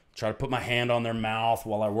then I try to put my hand on their mouth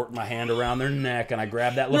while I work my hand around their neck and I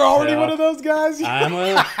grab that lapel. You're already one of those guys?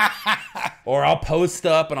 Or I'll post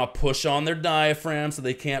up and I'll push on their diaphragm so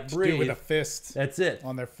they can't breathe. Do it with a fist. That's it.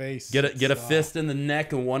 On their face. Get a fist in the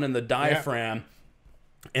neck and one in the diaphragm. Yeah.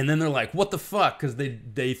 And then they're like, what the fuck? Because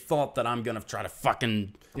they thought that I'm going to try to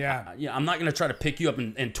fucking... I'm not going to try to pick you up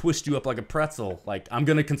and twist you up like a pretzel. Like, I'm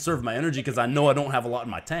going to conserve my energy because I know I don't have a lot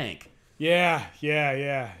in my tank. Yeah.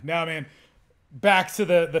 Now, man, back to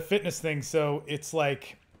the fitness thing. So it's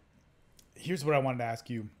like, here's what I wanted to ask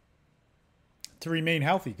you. To remain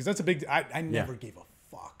healthy, because that's a big... I never gave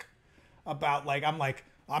a fuck about, like, I'm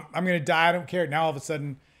going to die. I don't care. Now, all of a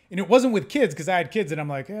sudden... And it wasn't with kids because I had kids and I'm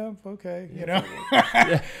like, yeah, okay, you know.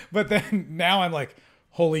 But then now I'm like,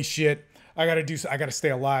 holy shit, I got to stay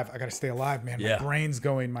alive. I got to stay alive, man. My brain's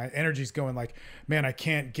going, my energy's going. Like, man, I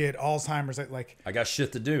can't get Alzheimer's. Like, I got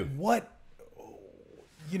shit to do. What,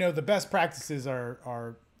 the best practices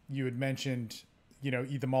are you had mentioned, the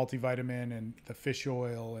multivitamin and the fish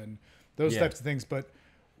oil and those types of things. But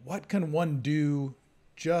what can one do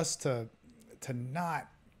just to not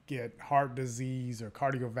get heart disease or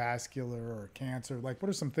cardiovascular or cancer? Like, what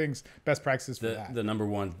are some things, best practices for that? The number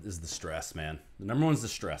one is the stress, man. The number one is the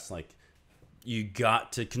stress. Like, you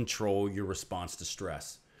got to control your response to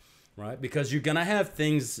stress, right? Because you're going to have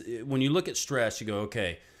things, when you look at stress, you go,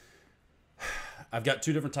 okay, I've got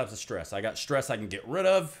two different types of stress. I got stress I can get rid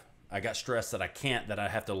of. I got stress that I can't, that I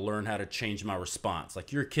have to learn how to change my response.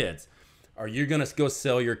 Like your kids. Are you going to go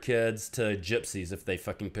sell your kids to gypsies if they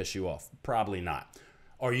fucking piss you off? Probably not.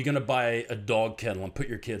 Are you going to buy a dog kennel and put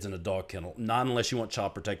your kids in a dog kennel? Not unless you want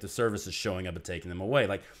Child Protective Services showing up and taking them away.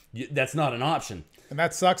 Like, that's not an option. And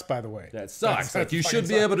that sucks, by the way. That sucks. Like, you should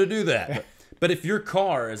be able to do that. But if your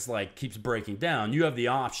car is like keeps breaking down, you have the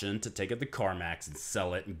option to take it to CarMax and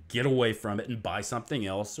sell it and get away from it and buy something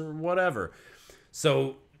else or whatever.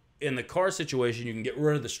 So in the car situation, you can get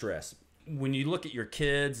rid of the stress. when you look at your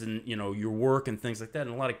kids and, you know, your work and things like that,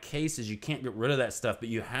 in a lot of cases, you can't get rid of that stuff, but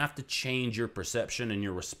you have to change your perception and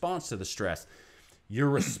your response to the stress. Your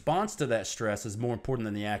response to that stress is more important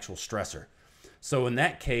than the actual stressor. So in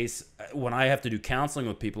that case, when I have to do counseling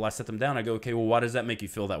with people, I sit them down. I go, okay, well, why does that make you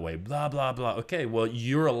feel that way? Blah, blah, blah. Okay, well,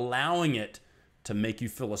 you're allowing it to make you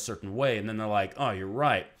feel a certain way. And then they're like, oh, you're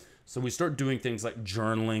right. So we start doing things like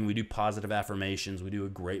journaling. We do positive affirmations. We do a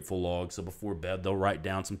grateful log. So before bed, they'll write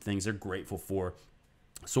down some things they're grateful for.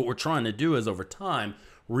 So what we're trying to do is over time,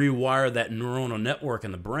 rewire that neuronal network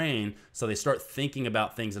in the brain so they start thinking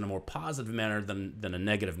about things in a more positive manner than a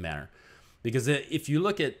negative manner. Because if you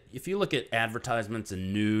look at advertisements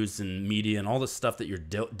and news and media and all the stuff that you're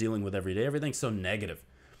dealing with every day, everything's so negative.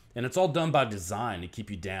 And it's all done by design to keep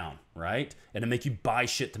you down, right? And to make you buy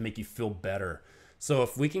shit to make you feel better. So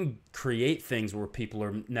if we can create things where people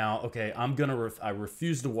are now, okay, I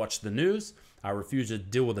refuse to watch the news. I refuse to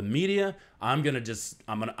deal with the media. I'm gonna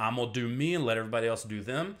do me and let everybody else do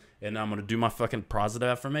them. And I'm gonna do my fucking positive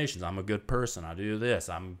affirmations. I'm a good person. I do this.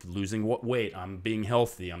 I'm losing weight. I'm being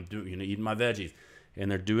healthy. I'm eating my veggies.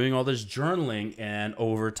 And they're doing all this journaling, and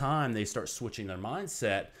over time they start switching their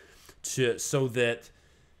mindset so that,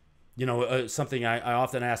 you know, something I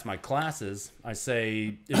often ask my classes, I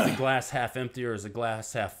say, is the glass half empty or is the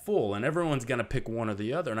glass half full? And everyone's going to pick one or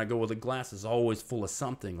the other. And I go, well, the glass is always full of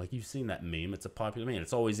something. Like, you've seen that meme. It's a popular meme.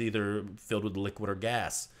 It's always either filled with liquid or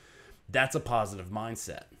gas. That's a positive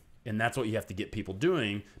mindset. And that's what you have to get people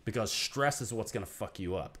doing, because stress is what's going to fuck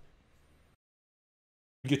you up.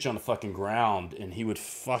 Get you on the fucking ground, and he would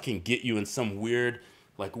fucking get you in some weird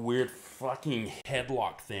fucking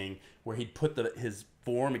headlock thing where he'd put his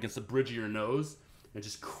form against the bridge of your nose and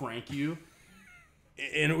just crank you.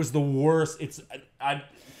 And it was the worst. I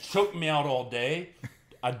choked me out all day.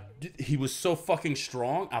 He was so fucking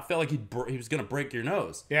strong. I felt like he was gonna break your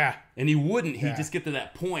nose. Yeah. And he wouldn't. He'd just get to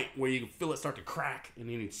that point where you feel it start to crack, and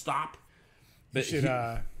then he'd stop. But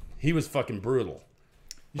he was fucking brutal.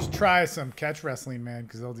 You should try some catch wrestling, man,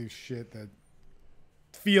 because they'll do shit that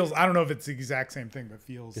feels. I don't know if it's the exact same thing, but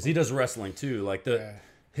feels. Because he does wrestling too. Like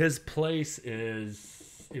his place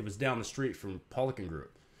it was down the street from Pelican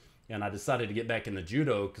Group. And I decided to get back into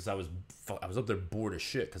judo because I was up there bored as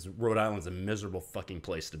shit, because Rhode Island's a miserable fucking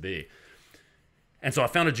place to be. And so I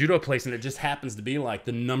found a judo place, and it just happens to be like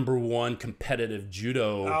the #1 competitive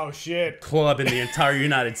judo club in the entire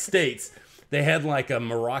United States. They had like a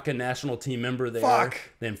Moroccan national team member there.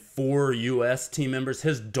 Then 4 U.S. team members.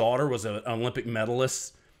 His daughter was an Olympic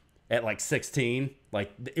medalist at like 16.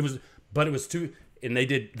 Like it was too. And they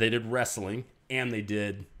did wrestling and they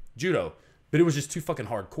did judo. But it was just too fucking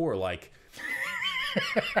hardcore. Like,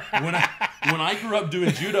 when I grew up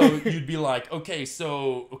doing judo, you'd be like, okay,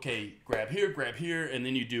 grab here, and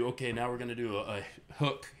then you do, okay, now we're gonna do a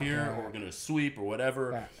hook here, or we're gonna sweep or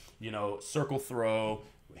whatever, circle throw,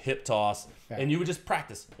 hip toss, and you would just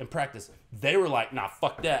practice and practice. They were like, nah,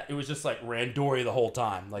 fuck that. It was just like randori the whole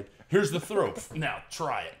time. Like, here's the throw, now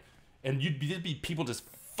try it, and there'd be people just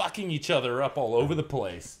fucking each other up all over the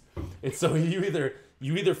place, and so you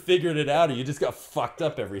either figured it out or you just got fucked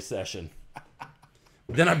up every session.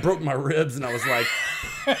 Then I broke my ribs, and I was like,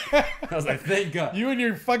 thank God. You and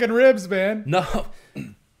your fucking ribs, man. No.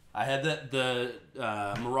 I had the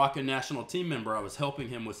Moroccan national team member. I was helping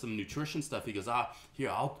him with some nutrition stuff. He goes,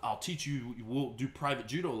 I'll teach you. We'll do private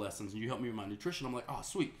judo lessons, and you help me with my nutrition. I'm like, oh,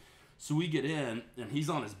 sweet. So we get in, and he's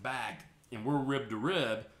on his back, and we're rib to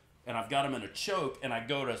rib, and I've got him in a choke, and I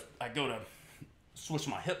go to switch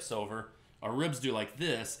my hips over. Our ribs do like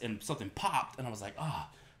this, and something popped, and I was like,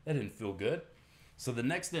 that didn't feel good. So the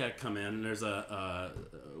next day I come in, and there's a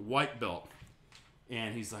white belt,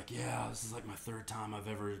 and he's like, yeah, this is like my 3rd time I've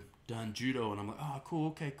ever done judo. And I'm like, oh, cool,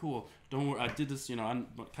 okay, cool. Don't worry, I did this, I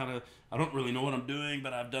don't really know what I'm doing,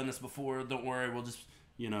 but I've done this before. Don't worry, we'll just,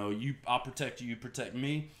 I'll protect you, you protect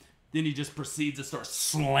me. Then he just proceeds to start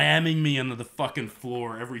slamming me into the fucking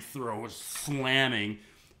floor. Every throw was slamming.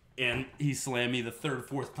 And he slammed me the 3rd,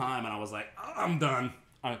 4th time, and I was like, I'm done.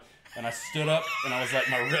 And I stood up, and I was like,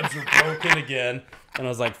 my ribs were broken again. And I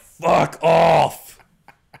was like, fuck off.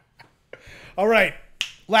 All right.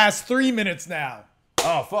 Last 3 minutes now.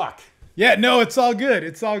 Oh, fuck. Yeah, no, it's all good.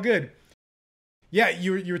 It's all good. Yeah,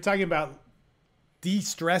 you were talking about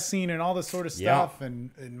de-stressing and all this sort of stuff,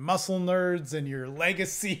 and muscle nerds and your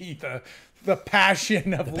legacy, the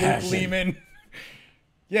passion of Luke Leaman.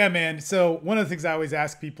 Yeah, man. So one of the things I always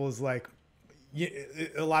ask people is like,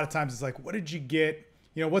 a lot of times it's like, what did you get?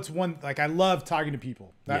 What's one, like, I love talking to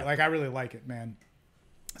people. Like, I really like it, man.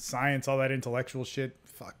 Science, all that intellectual shit.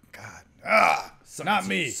 Fuck, God. Not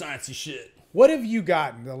me. Sciencey shit. What have you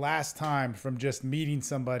gotten the last time from just meeting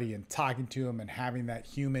somebody and talking to them and having that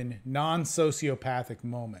human, non-sociopathic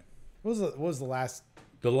moment? What was the last?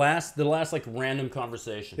 The last like random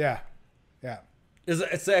conversation. Yeah. Yeah.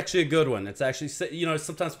 It's actually a good one. It's actually,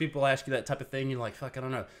 sometimes people ask you that type of thing. You're like, fuck, I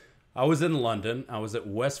don't know. I was in London. I was at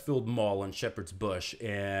Westfield Mall in Shepherd's Bush,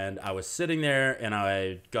 and I was sitting there, and I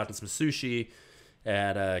had gotten some sushi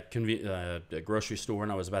at a grocery store,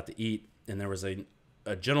 and I was about to eat, and there was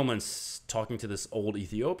a gentleman talking to this old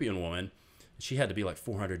Ethiopian woman. She had to be like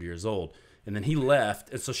 400 years old. And then he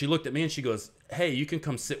left, and so she looked at me, and she goes, hey, you can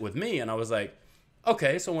come sit with me. And I was like,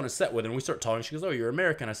 okay, so I want to sit with her. And we start talking. She goes, oh, you're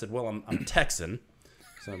American. I said, well, I'm Texan.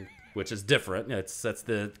 Which is different. That's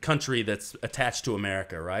the country that's attached to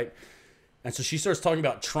America, right? And so she starts talking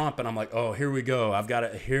about Trump, and I'm like, oh, here we go. I got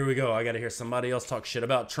to hear somebody else talk shit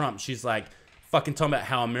about Trump. She's like fucking talking about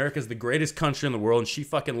how America's the greatest country in the world, and she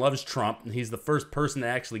fucking loves Trump, and he's the first person to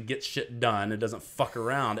actually get shit done and doesn't fuck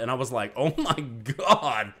around. And I was like, oh my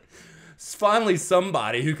God. It's finally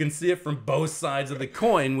somebody who can see it from both sides of the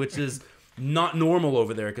coin, which is not normal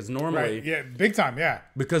over there, because normally, right. Yeah, big time, yeah.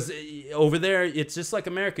 Because over there, it's just like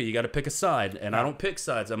America. You got to pick a side, and I don't pick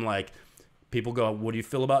sides. I'm like, people go, "What do you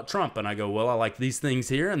feel about Trump?" And I go, "Well, I like these things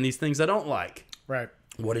here, and these things I don't like." Right.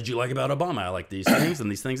 What did you like about Obama? I like these things, and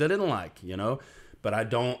these things I didn't like. But I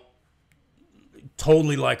don't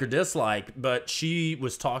totally like or dislike. But she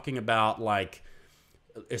was talking about like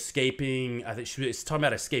escaping. I think she was talking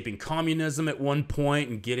about escaping communism at one point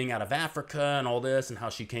and getting out of Africa and all this, and how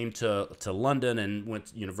she came to London and went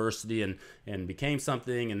to university and became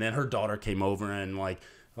something. And then her daughter came over and like,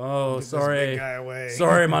 oh, sorry,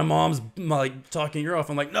 my mom's like talking your off.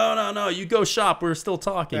 I'm like, no, you go shop. We're still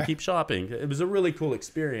talking. Keep shopping. It was a really cool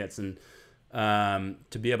experience, and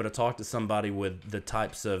to be able to talk to somebody with the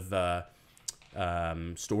types of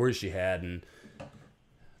stories she had. And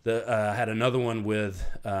I had another one with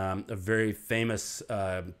a very famous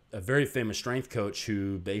strength coach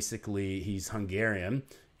who basically, he's Hungarian,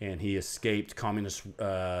 and he escaped communist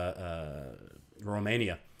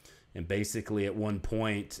Romania. And basically at one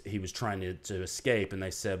point he was trying to escape, and they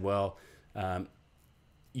said, well,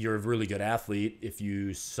 you're a really good athlete. If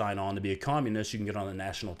you sign on to be a communist, you can get on the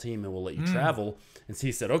national team and we'll let you travel. And so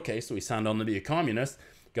he said, okay. So he signed on to be a communist,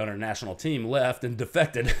 got on a national team, left, and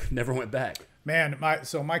defected, never went back. Man,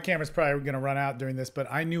 my camera's probably going to run out during this, but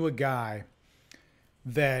I knew a guy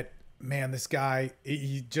that, man, this guy,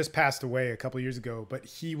 he just passed away a couple of years ago, but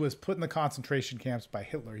he was put in the concentration camps by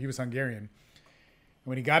Hitler. He was Hungarian. And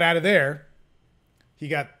when he got out of there, he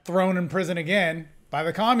got thrown in prison again by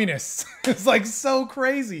the communists. It's like so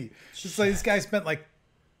crazy. It's like this guy spent like,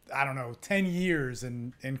 I don't know, 10 years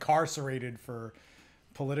incarcerated for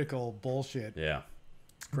political bullshit. Yeah.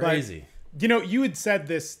 Crazy. But, you had said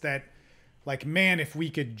this, that like, man, if we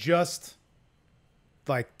could just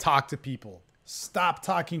like talk to people, stop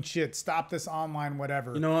talking shit, stop this online,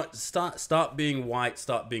 whatever. You know what? Stop being white,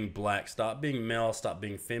 stop being black, stop being male, stop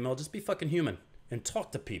being female. Just be fucking human and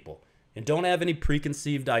talk to people. And don't have any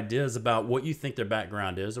preconceived ideas about what you think their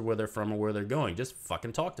background is or where they're from or where they're going. Just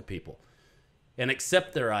fucking talk to people and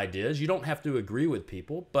accept their ideas. You don't have to agree with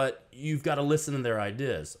people, but you've got to listen to their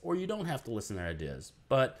ideas. Or you don't have to listen to their ideas.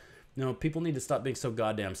 But people need to stop being so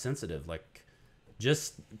goddamn sensitive. Like,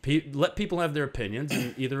 just let people have their opinions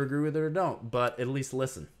and either agree with it or don't, but at least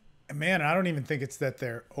listen. Man, I don't even think it's that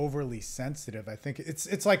they're overly sensitive. I think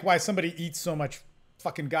it's like why somebody eats so much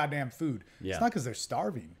fucking goddamn food. Yeah. It's not because they're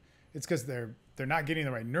starving. It's because they're not getting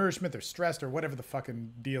the right nourishment. They're stressed or whatever the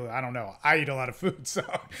fucking deal. I don't know. I eat a lot of food, so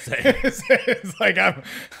it's like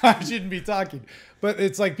I shouldn't be talking. But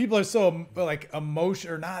it's like people are so like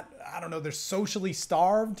emotional or not. I don't know. They're socially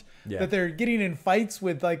starved that they're getting in fights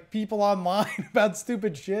with like people online about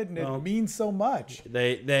stupid shit, and it means so much.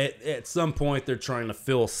 They at some point they're trying to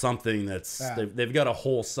fill something that's they've got a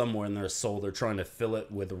hole somewhere in their soul. They're trying to fill it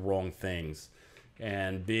with the wrong things.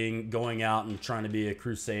 And going out and trying to be a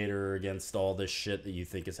crusader against all this shit that you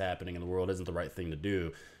think is happening in the world isn't the right thing to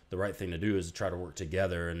do. The right thing to do is to try to work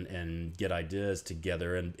together and get ideas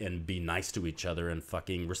together and be nice to each other and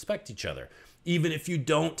fucking respect each other. Even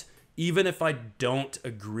if I don't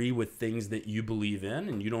agree with things that you believe in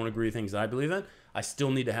and you don't agree with things I believe in, I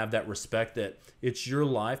still need to have that respect that it's your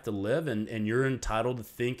life to live and you're entitled to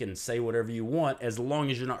think and say whatever you want as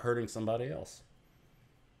long as you're not hurting somebody else.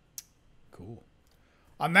 Cool.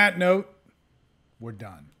 On that note, we're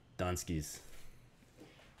done. Dunskies.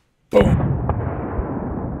 Boom.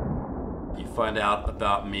 You find out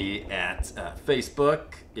about me at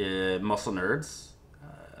Facebook, Muscle Nerds.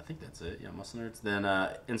 I think that's it. Yeah, Muscle Nerds. Then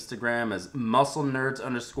Instagram is muscle nerds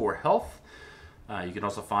 _health. You can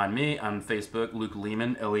also find me on Facebook, Luke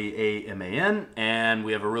Leaman, Leaman, and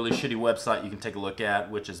we have a really shitty website you can take a look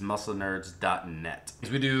at, which is musclenerds.net.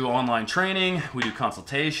 We do online training, we do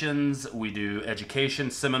consultations, we do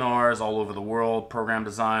education seminars all over the world, program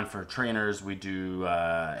design for trainers, we do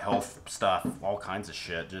health stuff, all kinds of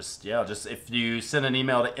shit. Just if you send an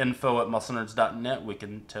email to info@musclenerds.net, we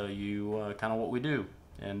can tell you kind of what we do,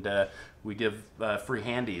 and we give free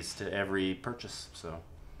handies to every purchase. So.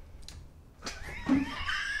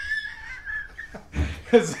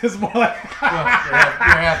 It's more like Well,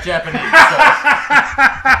 you're half Japanese.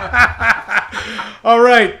 So. all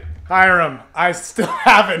right, Hiram. I still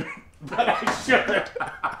haven't, but I should.